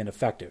ultimately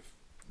ineffective.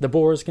 The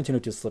Boers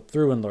continued to slip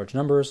through in large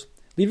numbers,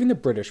 leaving the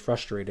British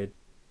frustrated.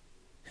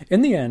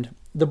 In the end,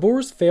 the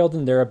Boers failed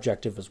in their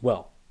objective as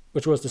well,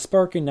 which was to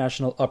spark a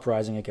national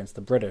uprising against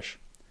the British.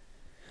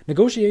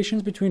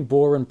 Negotiations between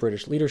Boer and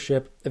British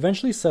leadership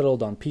eventually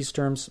settled on peace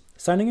terms,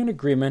 signing an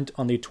agreement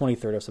on the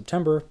 23rd of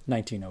September,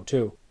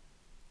 1902.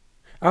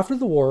 After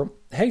the war,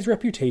 Haig's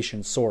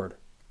reputation soared.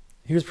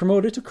 He was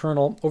promoted to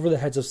colonel over the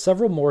heads of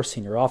several more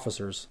senior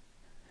officers.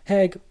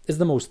 Haig is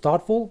the most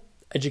thoughtful,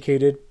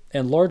 educated,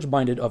 and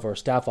large-minded of our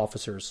staff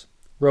officers,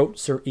 wrote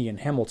Sir Ian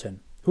Hamilton,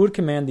 who would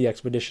command the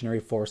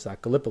expeditionary force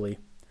at Gallipoli.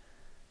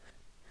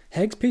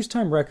 Haig's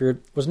peacetime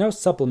record was now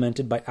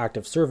supplemented by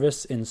active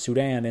service in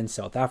Sudan and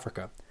South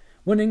Africa,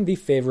 winning the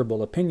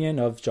favorable opinion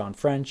of John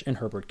French and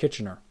Herbert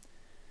Kitchener.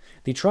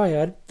 The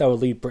triad that would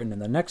lead Britain in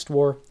the next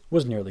war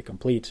was nearly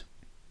complete.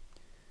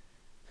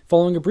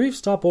 Following a brief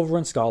stopover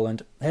in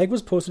Scotland, Haig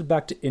was posted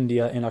back to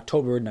India in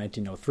October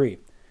 1903,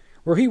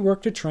 where he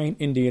worked to train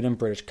Indian and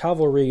British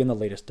cavalry in the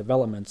latest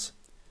developments.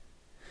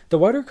 The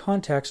wider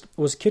context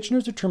was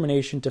Kitchener's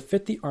determination to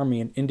fit the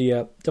army in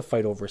India to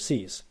fight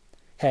overseas,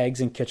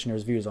 Haig's and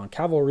Kitchener's views on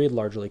cavalry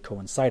largely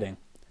coinciding.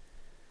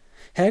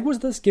 Haig was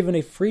thus given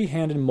a free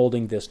hand in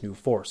molding this new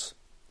force.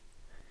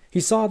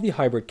 He saw the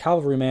hybrid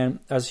cavalryman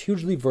as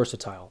hugely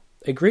versatile,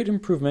 a great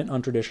improvement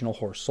on traditional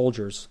horse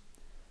soldiers.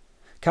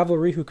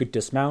 Cavalry who could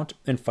dismount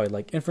and fight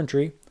like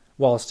infantry,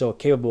 while still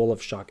capable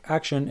of shock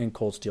action and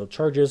cold steel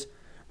charges,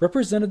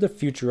 represented the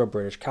future of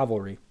British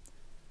cavalry.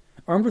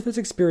 Armed with his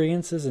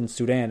experiences in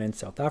Sudan and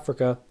South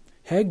Africa,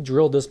 Haig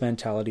drilled this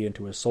mentality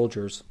into his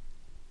soldiers.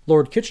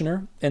 Lord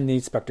Kitchener and the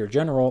Inspector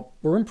General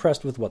were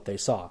impressed with what they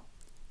saw.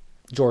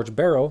 George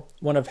Barrow,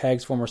 one of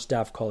Haig's former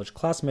staff college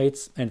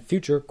classmates and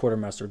future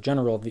Quartermaster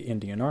General of the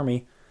Indian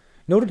Army,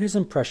 noted his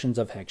impressions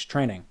of Haig's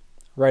training,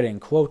 writing,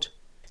 quote,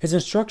 "His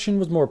instruction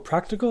was more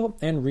practical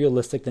and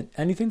realistic than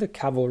anything the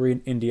cavalry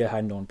in India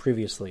had known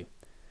previously.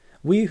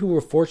 We who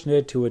were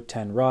fortunate to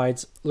attend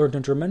rides learned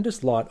a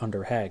tremendous lot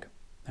under Haig."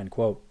 End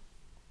quote.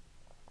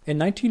 In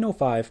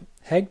 1905,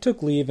 Haig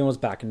took leave and was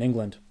back in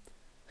England.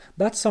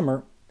 That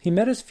summer, he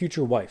met his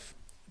future wife,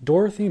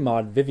 Dorothy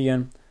Maud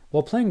Vivian,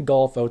 while playing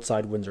golf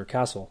outside Windsor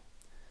Castle.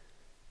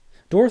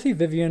 Dorothy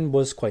Vivian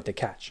was quite the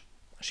catch.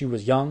 She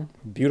was young,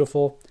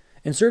 beautiful,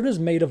 and served as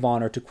maid of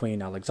honor to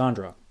Queen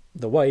Alexandra,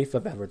 the wife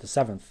of Edward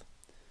VII.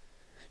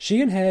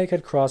 She and Haig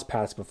had crossed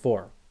paths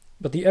before,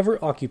 but the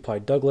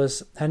ever-occupied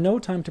Douglas had no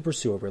time to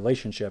pursue a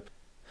relationship.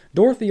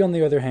 Dorothy, on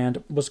the other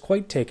hand, was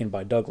quite taken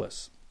by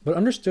Douglas, but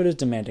understood his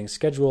demanding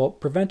schedule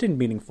prevented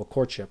meaningful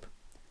courtship.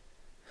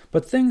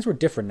 But things were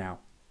different now.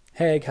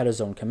 Haig had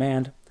his own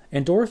command,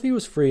 and Dorothy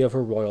was free of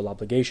her royal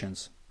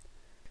obligations.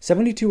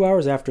 72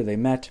 hours after they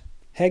met,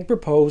 Haig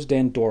proposed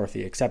and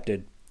Dorothy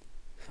accepted.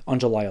 On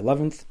July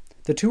 11th,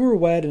 the two were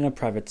wed in a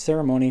private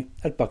ceremony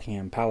at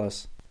Buckingham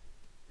Palace.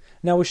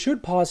 Now we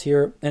should pause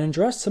here and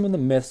address some of the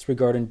myths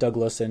regarding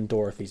Douglas and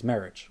Dorothy's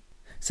marriage.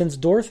 Since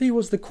Dorothy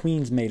was the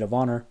Queen's maid of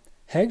honor,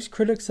 Haig's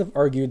critics have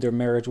argued their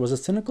marriage was a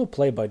cynical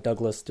play by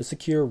Douglas to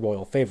secure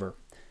royal favor.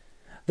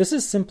 This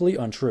is simply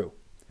untrue.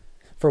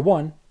 For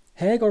one,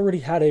 Haig already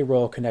had a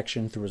royal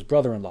connection through his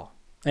brother-in-law,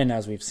 and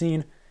as we've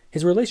seen,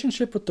 his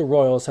relationship with the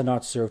royals had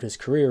not served his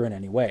career in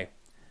any way.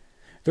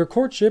 Their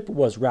courtship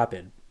was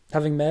rapid,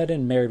 having met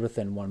and married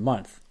within 1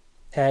 month.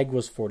 Haig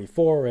was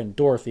 44 and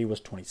Dorothy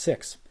was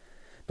 26,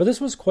 but this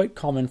was quite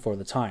common for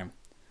the time.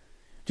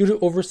 Due to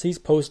overseas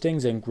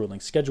postings and grueling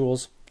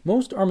schedules,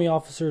 most army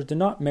officers did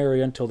not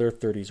marry until their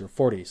 30s or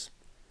 40s,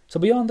 so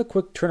beyond the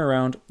quick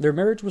turnaround, their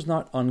marriage was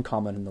not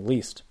uncommon in the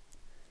least.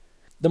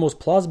 The most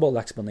plausible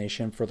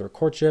explanation for their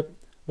courtship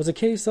was a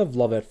case of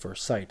love at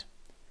first sight.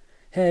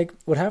 Haig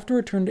would have to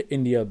return to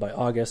India by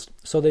August,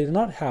 so they did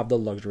not have the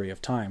luxury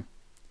of time.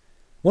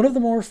 One of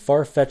the more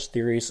far-fetched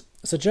theories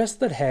suggests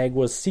that Haig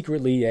was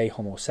secretly a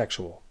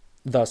homosexual,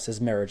 thus his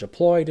marriage a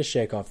ploy to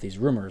shake off these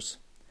rumors.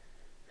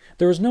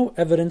 There is no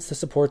evidence to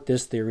support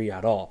this theory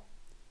at all.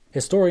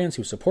 Historians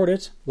who support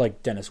it,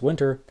 like Dennis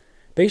Winter,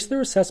 base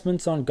their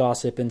assessments on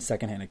gossip and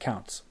second-hand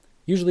accounts,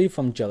 usually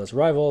from jealous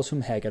rivals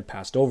whom Haig had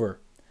passed over.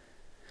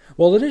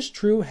 While it is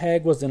true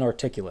Haig was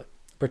inarticulate,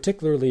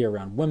 particularly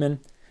around women,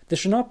 this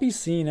should not be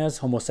seen as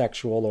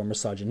homosexual or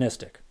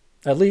misogynistic,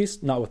 at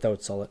least not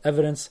without solid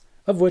evidence,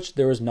 of which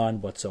there is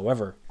none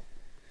whatsoever.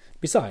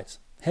 Besides,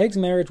 Haig's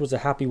marriage was a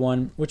happy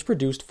one, which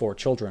produced 4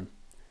 children.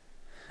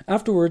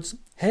 Afterwards,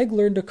 Haig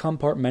learned to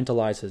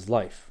compartmentalize his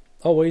life,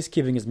 always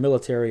keeping his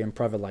military and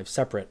private life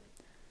separate.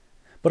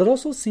 But it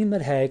also seemed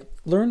that Haig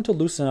learned to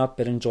loosen up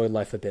and enjoy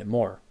life a bit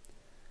more.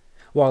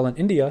 While in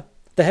India,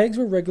 the Haigs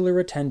were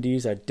regular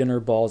attendees at dinner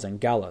balls and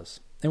galas,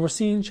 and were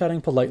seen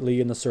chatting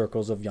politely in the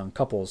circles of young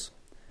couples.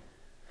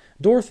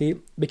 Dorothy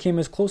became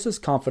his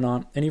closest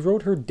confidant, and he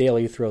wrote her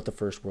daily throughout the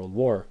First World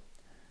War.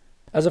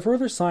 As a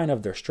further sign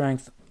of their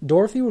strength,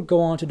 Dorothy would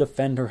go on to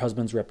defend her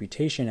husband's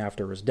reputation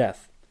after his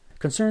death.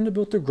 Concerned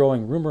about the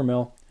growing rumor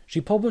mill, she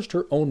published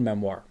her own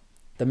memoir,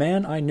 The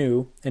Man I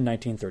Knew, in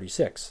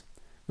 1936,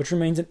 which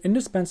remains an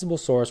indispensable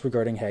source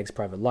regarding Haig's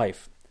private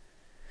life.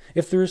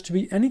 If there is to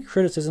be any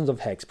criticisms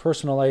of Haig's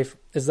personal life,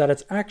 is that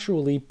it's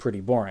actually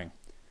pretty boring.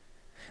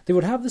 They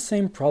would have the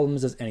same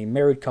problems as any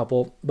married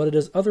couple, but it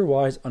is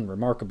otherwise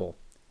unremarkable.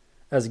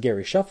 As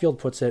Gary Sheffield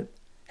puts it,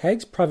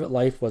 Haig's private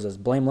life was as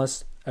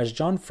blameless as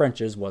John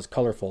French's was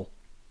colorful.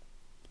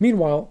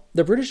 Meanwhile,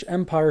 the British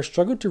Empire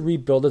struggled to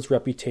rebuild its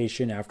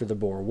reputation after the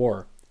Boer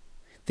War.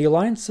 The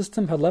alliance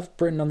system had left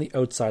Britain on the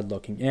outside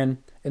looking in,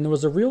 and there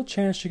was a real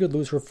chance she could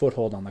lose her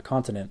foothold on the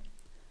continent.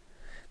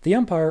 The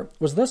Empire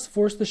was thus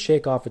forced to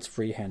shake off its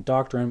free hand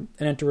doctrine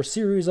and enter a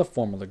series of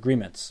formal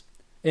agreements.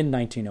 In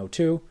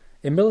 1902,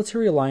 a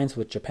military alliance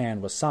with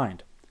Japan was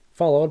signed,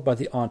 followed by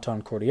the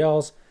Entente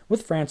Cordiales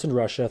with France and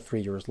Russia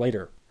 3 years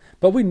later.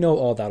 But we know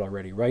all that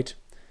already, right?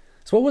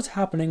 So what was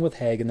happening with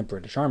Haig and the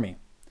British Army?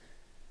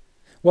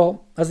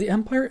 Well, as the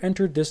Empire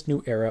entered this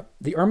new era,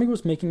 the Army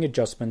was making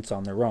adjustments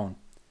on their own.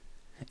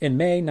 In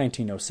May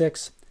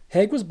 1906,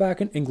 Haig was back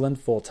in England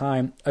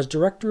full-time as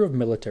Director of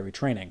Military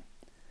Training.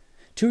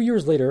 2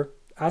 years later,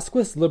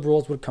 Asquith's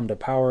Liberals would come to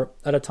power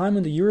at a time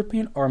when the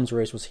European arms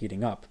race was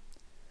heating up.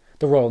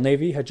 The Royal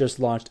Navy had just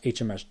launched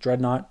HMS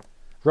Dreadnought,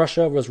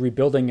 Russia was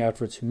rebuilding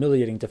after its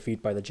humiliating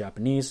defeat by the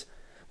Japanese,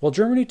 while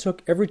Germany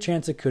took every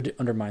chance it could to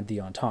undermine the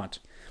Entente.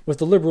 With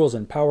the Liberals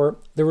in power,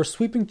 there were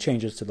sweeping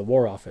changes to the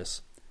War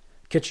Office.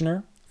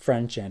 Kitchener,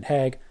 French, and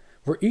Haig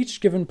were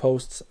each given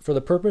posts for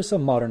the purpose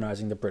of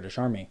modernizing the British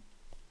Army.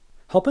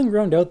 Helping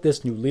round out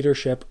this new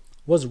leadership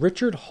was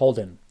Richard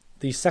Halden,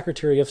 the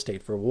Secretary of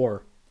State for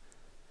War.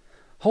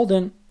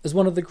 Halden is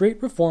one of the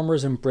great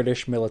reformers in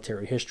British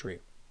military history,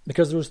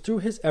 because it was through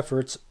his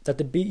efforts that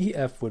the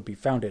BEF would be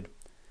founded,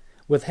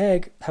 with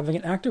Haig having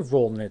an active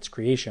role in its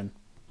creation.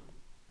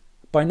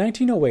 By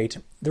 1908,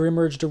 there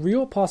emerged a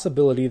real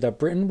possibility that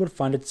Britain would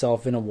find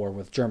itself in a war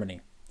with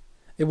Germany.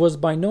 It was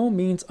by no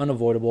means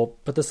unavoidable,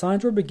 but the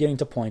signs were beginning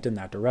to point in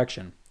that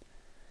direction.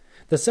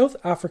 The South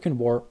African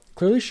War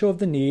clearly showed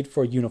the need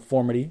for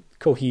uniformity,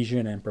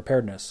 cohesion, and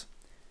preparedness.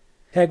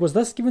 Haig was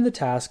thus given the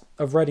task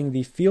of writing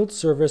the Field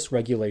Service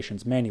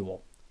Regulations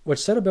Manual,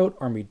 which set about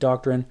Army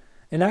doctrine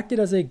and acted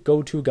as a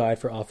go-to guide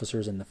for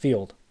officers in the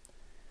field.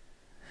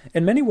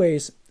 In many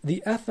ways,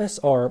 the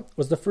FSR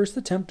was the first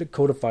attempt to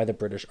codify the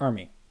British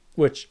Army,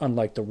 which,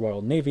 unlike the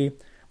Royal Navy,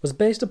 was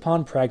based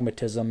upon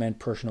pragmatism and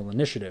personal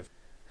initiative.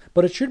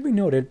 But it should be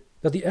noted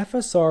that the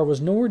FSR was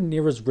nowhere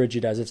near as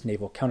rigid as its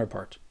naval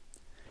counterpart.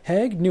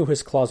 Haig knew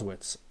his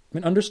Clausewitz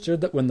and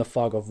understood that when the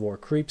fog of war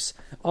creeps,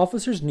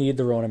 officers need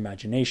their own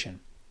imagination.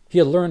 He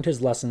had learned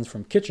his lessons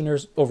from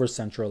Kitchener's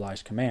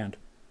over-centralized command.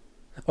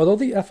 Although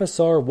the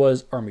FSR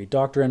was Army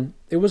doctrine,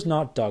 it was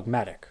not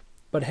dogmatic,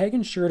 but Haig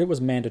ensured it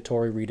was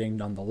mandatory reading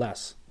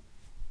nonetheless.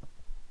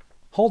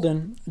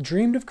 Halden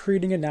dreamed of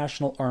creating a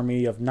national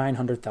army of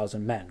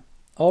 900,000 men,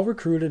 all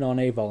recruited on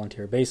a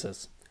volunteer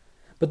basis.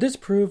 But this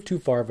proved too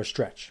far of a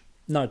stretch,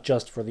 not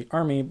just for the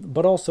army,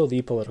 but also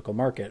the political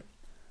market.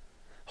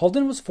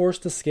 Halden was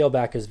forced to scale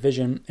back his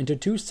vision into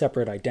two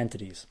separate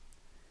identities: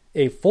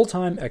 a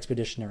full-time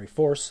expeditionary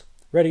force,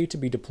 ready to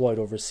be deployed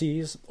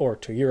overseas or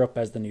to Europe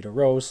as the need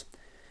arose,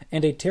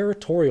 and a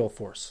territorial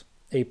force,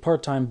 a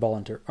part-time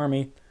volunteer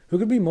army who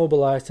could be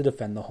mobilized to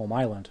defend the home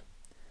island.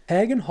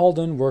 Haig and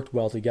Halden worked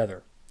well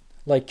together.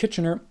 Like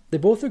Kitchener, they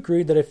both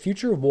agreed that a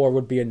future war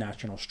would be a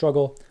national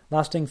struggle,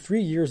 lasting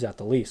 3 years at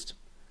the least.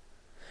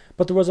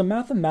 But there was a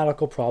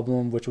mathematical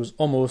problem which was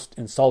almost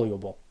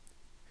insoluble.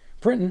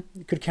 Britain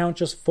could count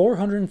just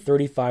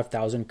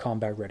 435,000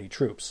 combat-ready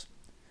troops.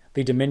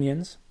 The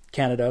Dominions,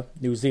 Canada,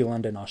 New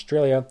Zealand, and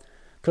Australia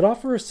could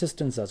offer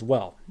assistance as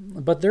well,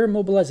 but their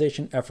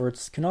mobilization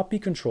efforts cannot be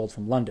controlled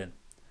from London.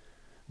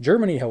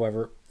 Germany,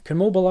 however, could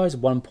mobilize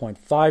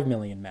 1.5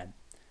 million men,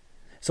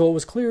 so it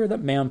was clear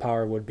that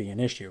manpower would be an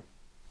issue.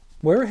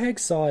 Where Haig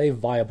saw a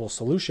viable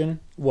solution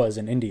was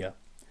in India.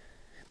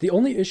 The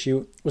only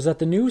issue was that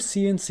the new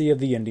C&C of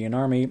the Indian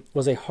Army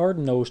was a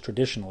hard-nosed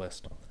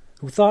traditionalist,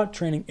 who thought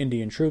training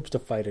Indian troops to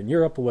fight in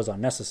Europe was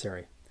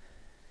unnecessary.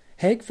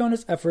 Haig found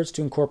his efforts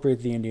to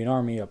incorporate the Indian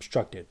Army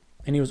obstructed,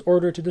 and he was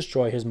ordered to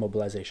destroy his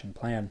mobilization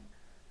plan.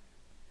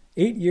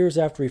 8 years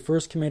after he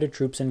first commanded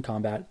troops in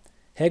combat,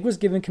 Haig was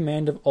given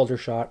command of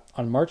Aldershot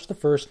on March 1,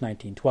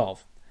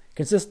 1912,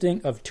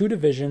 consisting of 2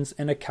 divisions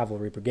and a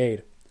cavalry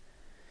brigade.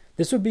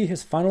 This would be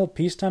his final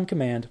peacetime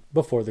command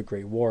before the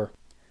Great War.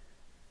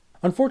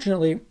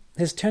 Unfortunately,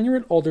 his tenure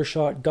at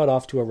Aldershot got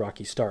off to a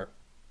rocky start.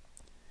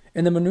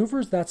 In the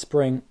maneuvers that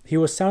spring, he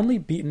was soundly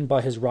beaten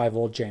by his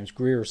rival James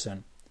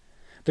Grierson.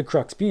 The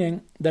crux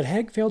being that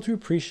Haig failed to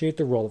appreciate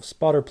the role of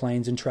spotter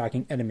planes in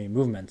tracking enemy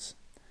movements.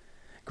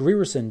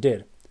 Grierson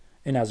did,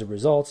 and as a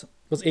result,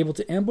 was able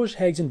to ambush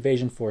Haig's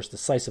invasion force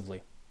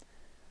decisively.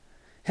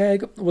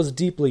 Haig was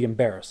deeply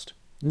embarrassed,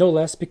 no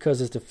less because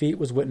his defeat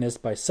was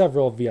witnessed by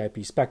several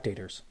VIP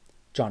spectators: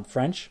 John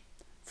French,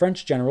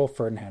 French General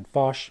Ferdinand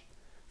Foch,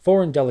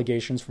 foreign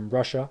delegations from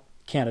Russia,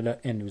 Canada,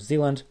 and New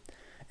Zealand,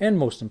 and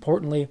most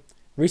importantly,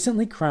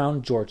 recently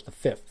crowned George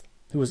V,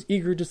 who was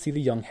eager to see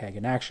the young Haig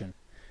in action.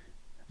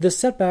 This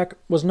setback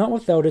was not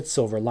without its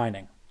silver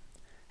lining.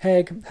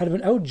 Haig had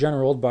been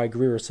out-generaled by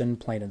Grierson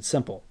plain and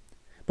simple,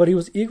 but he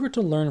was eager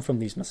to learn from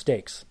these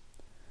mistakes.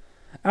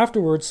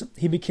 Afterwards,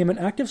 he became an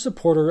active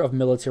supporter of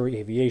military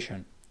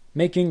aviation,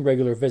 making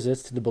regular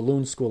visits to the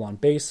balloon school on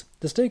base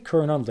to stay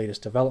current on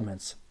latest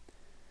developments.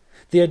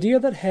 The idea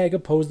that Haig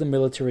opposed the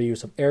military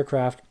use of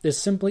aircraft is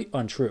simply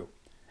untrue.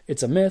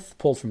 It's a myth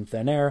pulled from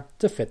thin air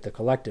to fit the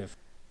collective.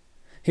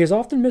 He is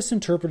often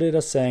misinterpreted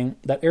as saying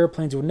that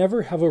airplanes would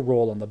never have a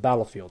role on the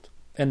battlefield,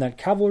 and that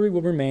cavalry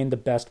would remain the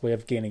best way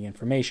of gaining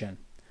information.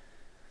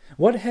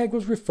 What Haig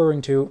was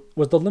referring to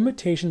was the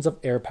limitations of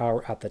air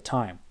power at the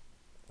time.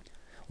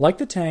 Like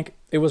the tank,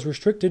 it was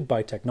restricted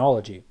by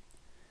technology.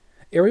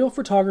 Aerial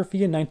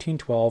photography in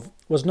 1912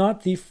 was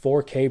not the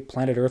 4K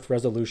planet Earth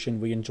resolution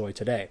we enjoy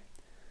today.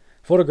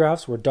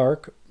 Photographs were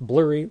dark,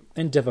 blurry,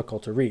 and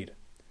difficult to read.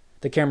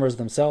 The cameras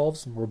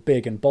themselves were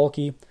big and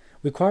bulky,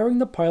 requiring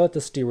the pilot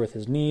to steer with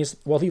his knees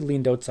while he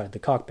leaned outside the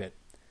cockpit.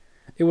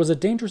 It was a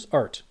dangerous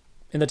art,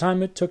 and the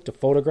time it took to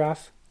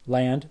photograph,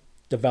 land,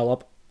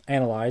 develop,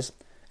 analyze,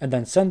 and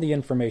then send the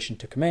information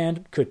to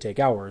command could take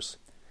hours,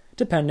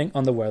 depending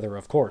on the weather,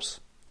 of course.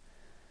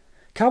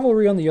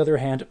 Cavalry, on the other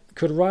hand,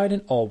 could ride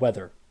in all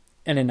weather,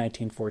 and in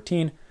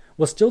 1914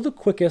 was still the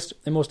quickest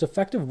and most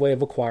effective way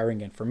of acquiring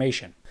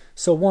information,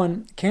 so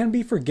one can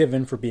be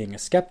forgiven for being a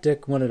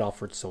skeptic when it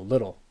offered so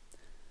little.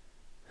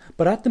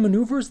 But at the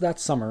maneuvers that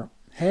summer,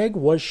 Haig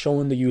was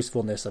shown the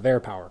usefulness of air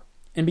power,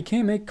 and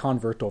became a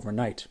convert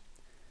overnight.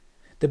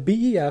 The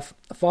BEF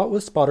fought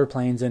with spotter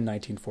planes in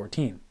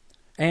 1914,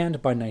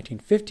 and by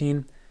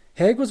 1915,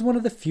 Haig was one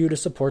of the few to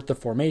support the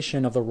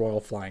formation of the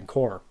Royal Flying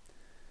Corps.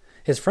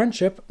 His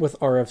friendship with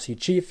RFC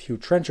Chief Hugh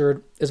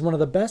Trenchard is one of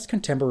the best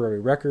contemporary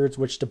records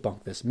which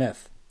debunk this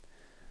myth.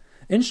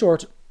 In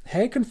short,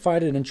 Haig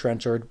confided in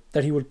Trenchard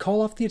that he would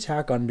call off the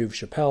attack on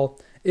Neuve-Chapelle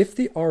if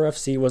the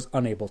RFC was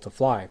unable to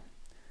fly.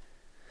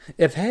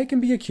 If Haig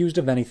can be accused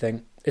of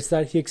anything, it's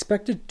that he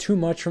expected too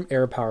much from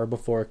air power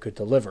before it could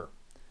deliver.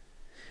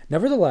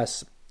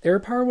 Nevertheless, air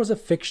power was a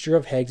fixture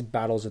of Haig's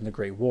battles in the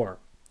Great War.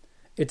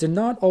 It did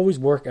not always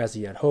work as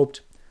he had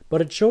hoped,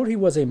 but it showed he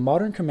was a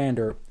modern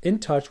commander in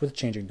touch with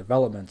changing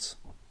developments.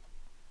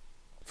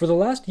 For the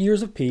last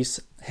years of peace,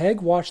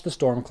 Haig watched the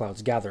storm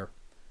clouds gather.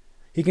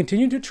 He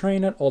continued to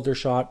train at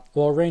Aldershot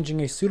while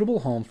arranging a suitable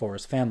home for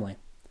his family.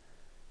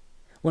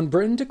 When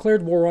Britain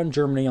declared war on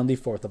Germany on the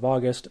 4th of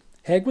August,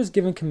 Haig was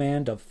given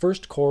command of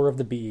 1st Corps of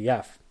the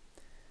BEF.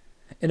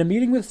 In a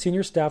meeting with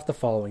senior staff the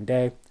following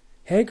day,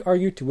 Haig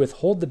argued to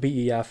withhold the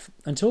BEF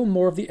until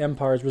more of the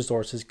Empire's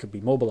resources could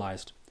be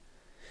mobilized.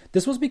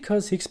 This was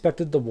because he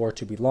expected the war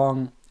to be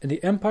long, and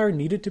the Empire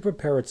needed to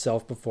prepare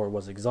itself before it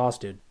was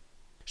exhausted.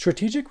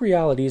 Strategic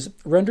realities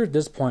rendered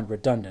this point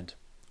redundant.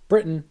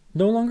 Britain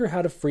no longer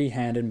had a free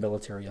hand in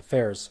military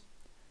affairs.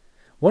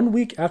 1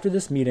 week after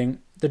this meeting,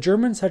 the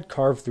Germans had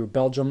carved through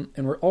Belgium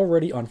and were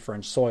already on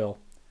French soil.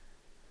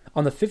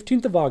 On the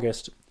 15th of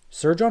August,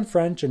 Sir John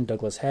French and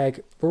Douglas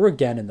Haig were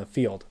again in the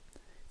field,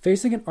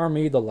 facing an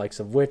army the likes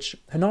of which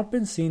had not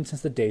been seen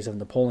since the days of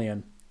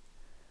Napoleon.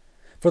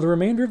 For the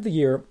remainder of the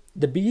year,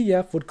 the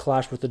BEF would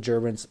clash with the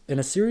Germans in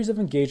a series of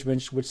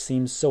engagements which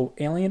seemed so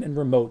alien and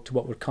remote to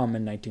what would come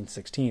in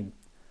 1916.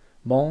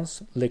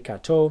 Mons, Le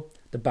Cateau,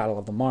 the Battle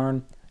of the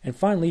Marne, and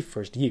finally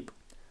First Ypres.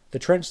 The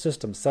trench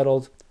system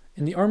settled,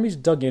 and the armies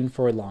dug in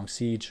for a long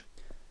siege.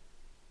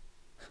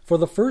 For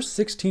the first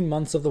 16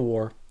 months of the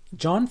war,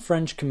 John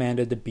French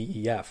commanded the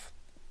BEF,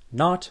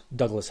 not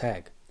Douglas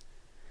Haig.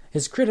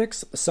 His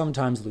critics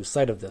sometimes lose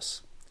sight of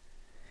this.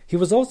 He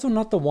was also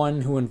not the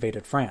one who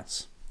invaded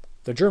France.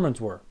 The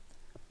Germans were.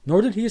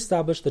 Nor did he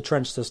establish the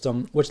trench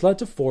system, which led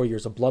to 4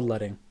 years of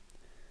bloodletting.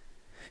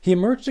 He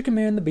emerged to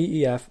command the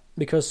BEF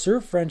because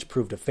Sir French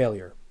proved a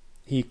failure.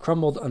 He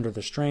crumbled under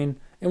the strain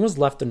and was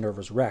left a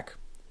nervous wreck.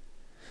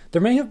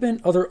 There may have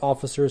been other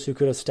officers who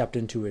could have stepped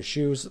into his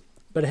shoes,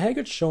 but Haig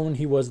had shown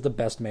he was the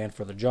best man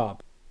for the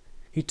job.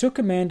 He took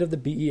command of the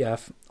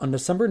BEF on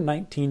December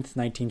 19,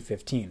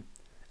 1915,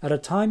 at a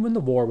time when the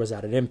war was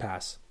at an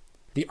impasse.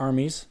 The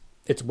armies,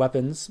 its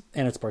weapons,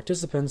 and its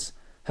participants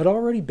had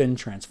already been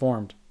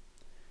transformed.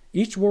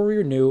 Each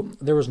warrior knew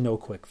there was no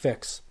quick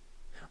fix.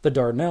 The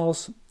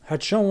Dardanelles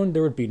had shown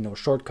there would be no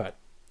shortcut.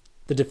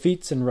 The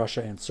defeats in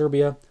Russia and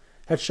Serbia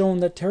had shown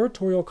that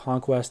territorial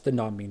conquest did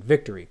not mean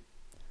victory.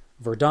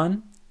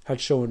 Verdun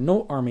had shown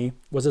no army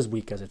was as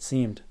weak as it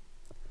seemed.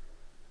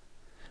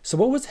 So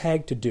what was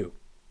Haig to do?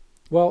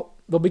 Well,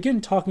 we'll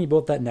begin talking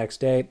about that next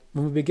day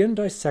when we begin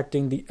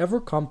dissecting the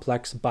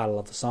ever-complex Battle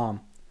of the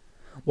Somme.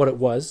 What it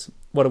was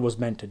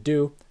meant to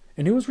do,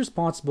 and who was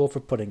responsible for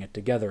putting it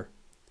together.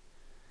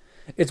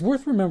 It's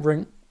worth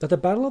remembering that the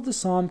Battle of the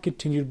Somme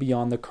continued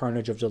beyond the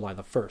carnage of July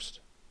the 1st.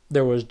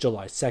 There was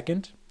July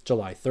 2nd,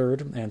 July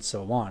 3rd, and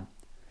so on.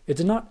 It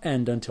did not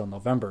end until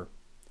November.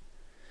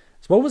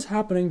 So what was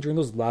happening during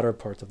those latter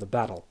parts of the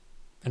battle?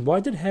 And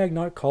why did Haig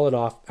not call it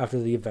off after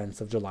the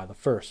events of July the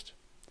 1st?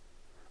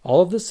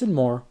 All of this and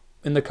more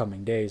in the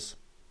coming days.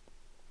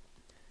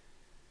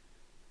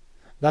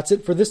 That's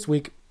it for this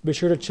week. Be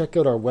sure to check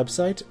out our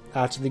website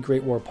at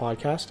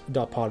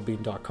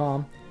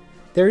thegreatwarpodcast.podbean.com.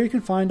 There you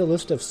can find a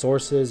list of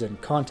sources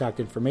and contact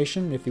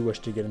information if you wish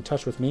to get in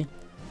touch with me.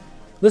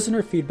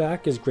 Listener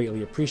feedback is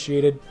greatly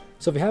appreciated,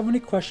 So if you have any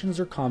questions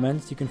or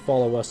comments, you can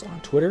follow us on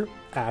Twitter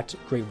at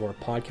Great War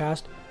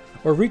Podcast,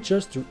 or reach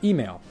us through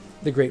email,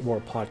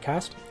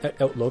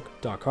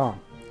 thegreatwarpodcast@outlook.com.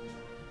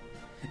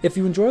 If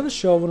you enjoy the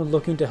show and are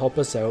looking to help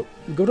us out,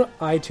 go to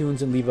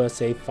iTunes and leave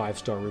us a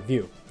 5-star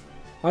review.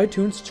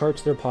 iTunes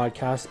charts their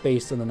podcasts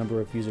based on the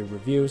number of user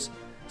reviews,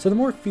 so the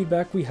more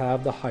feedback we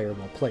have, the higher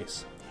we'll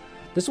place.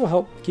 This will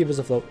help keep us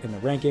afloat in the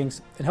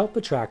rankings and help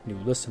attract new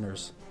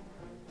listeners.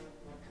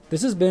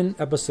 This has been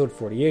episode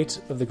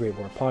 48 of the Great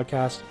War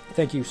Podcast.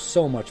 Thank you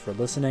so much for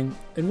listening,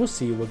 and we'll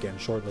see you again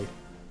shortly.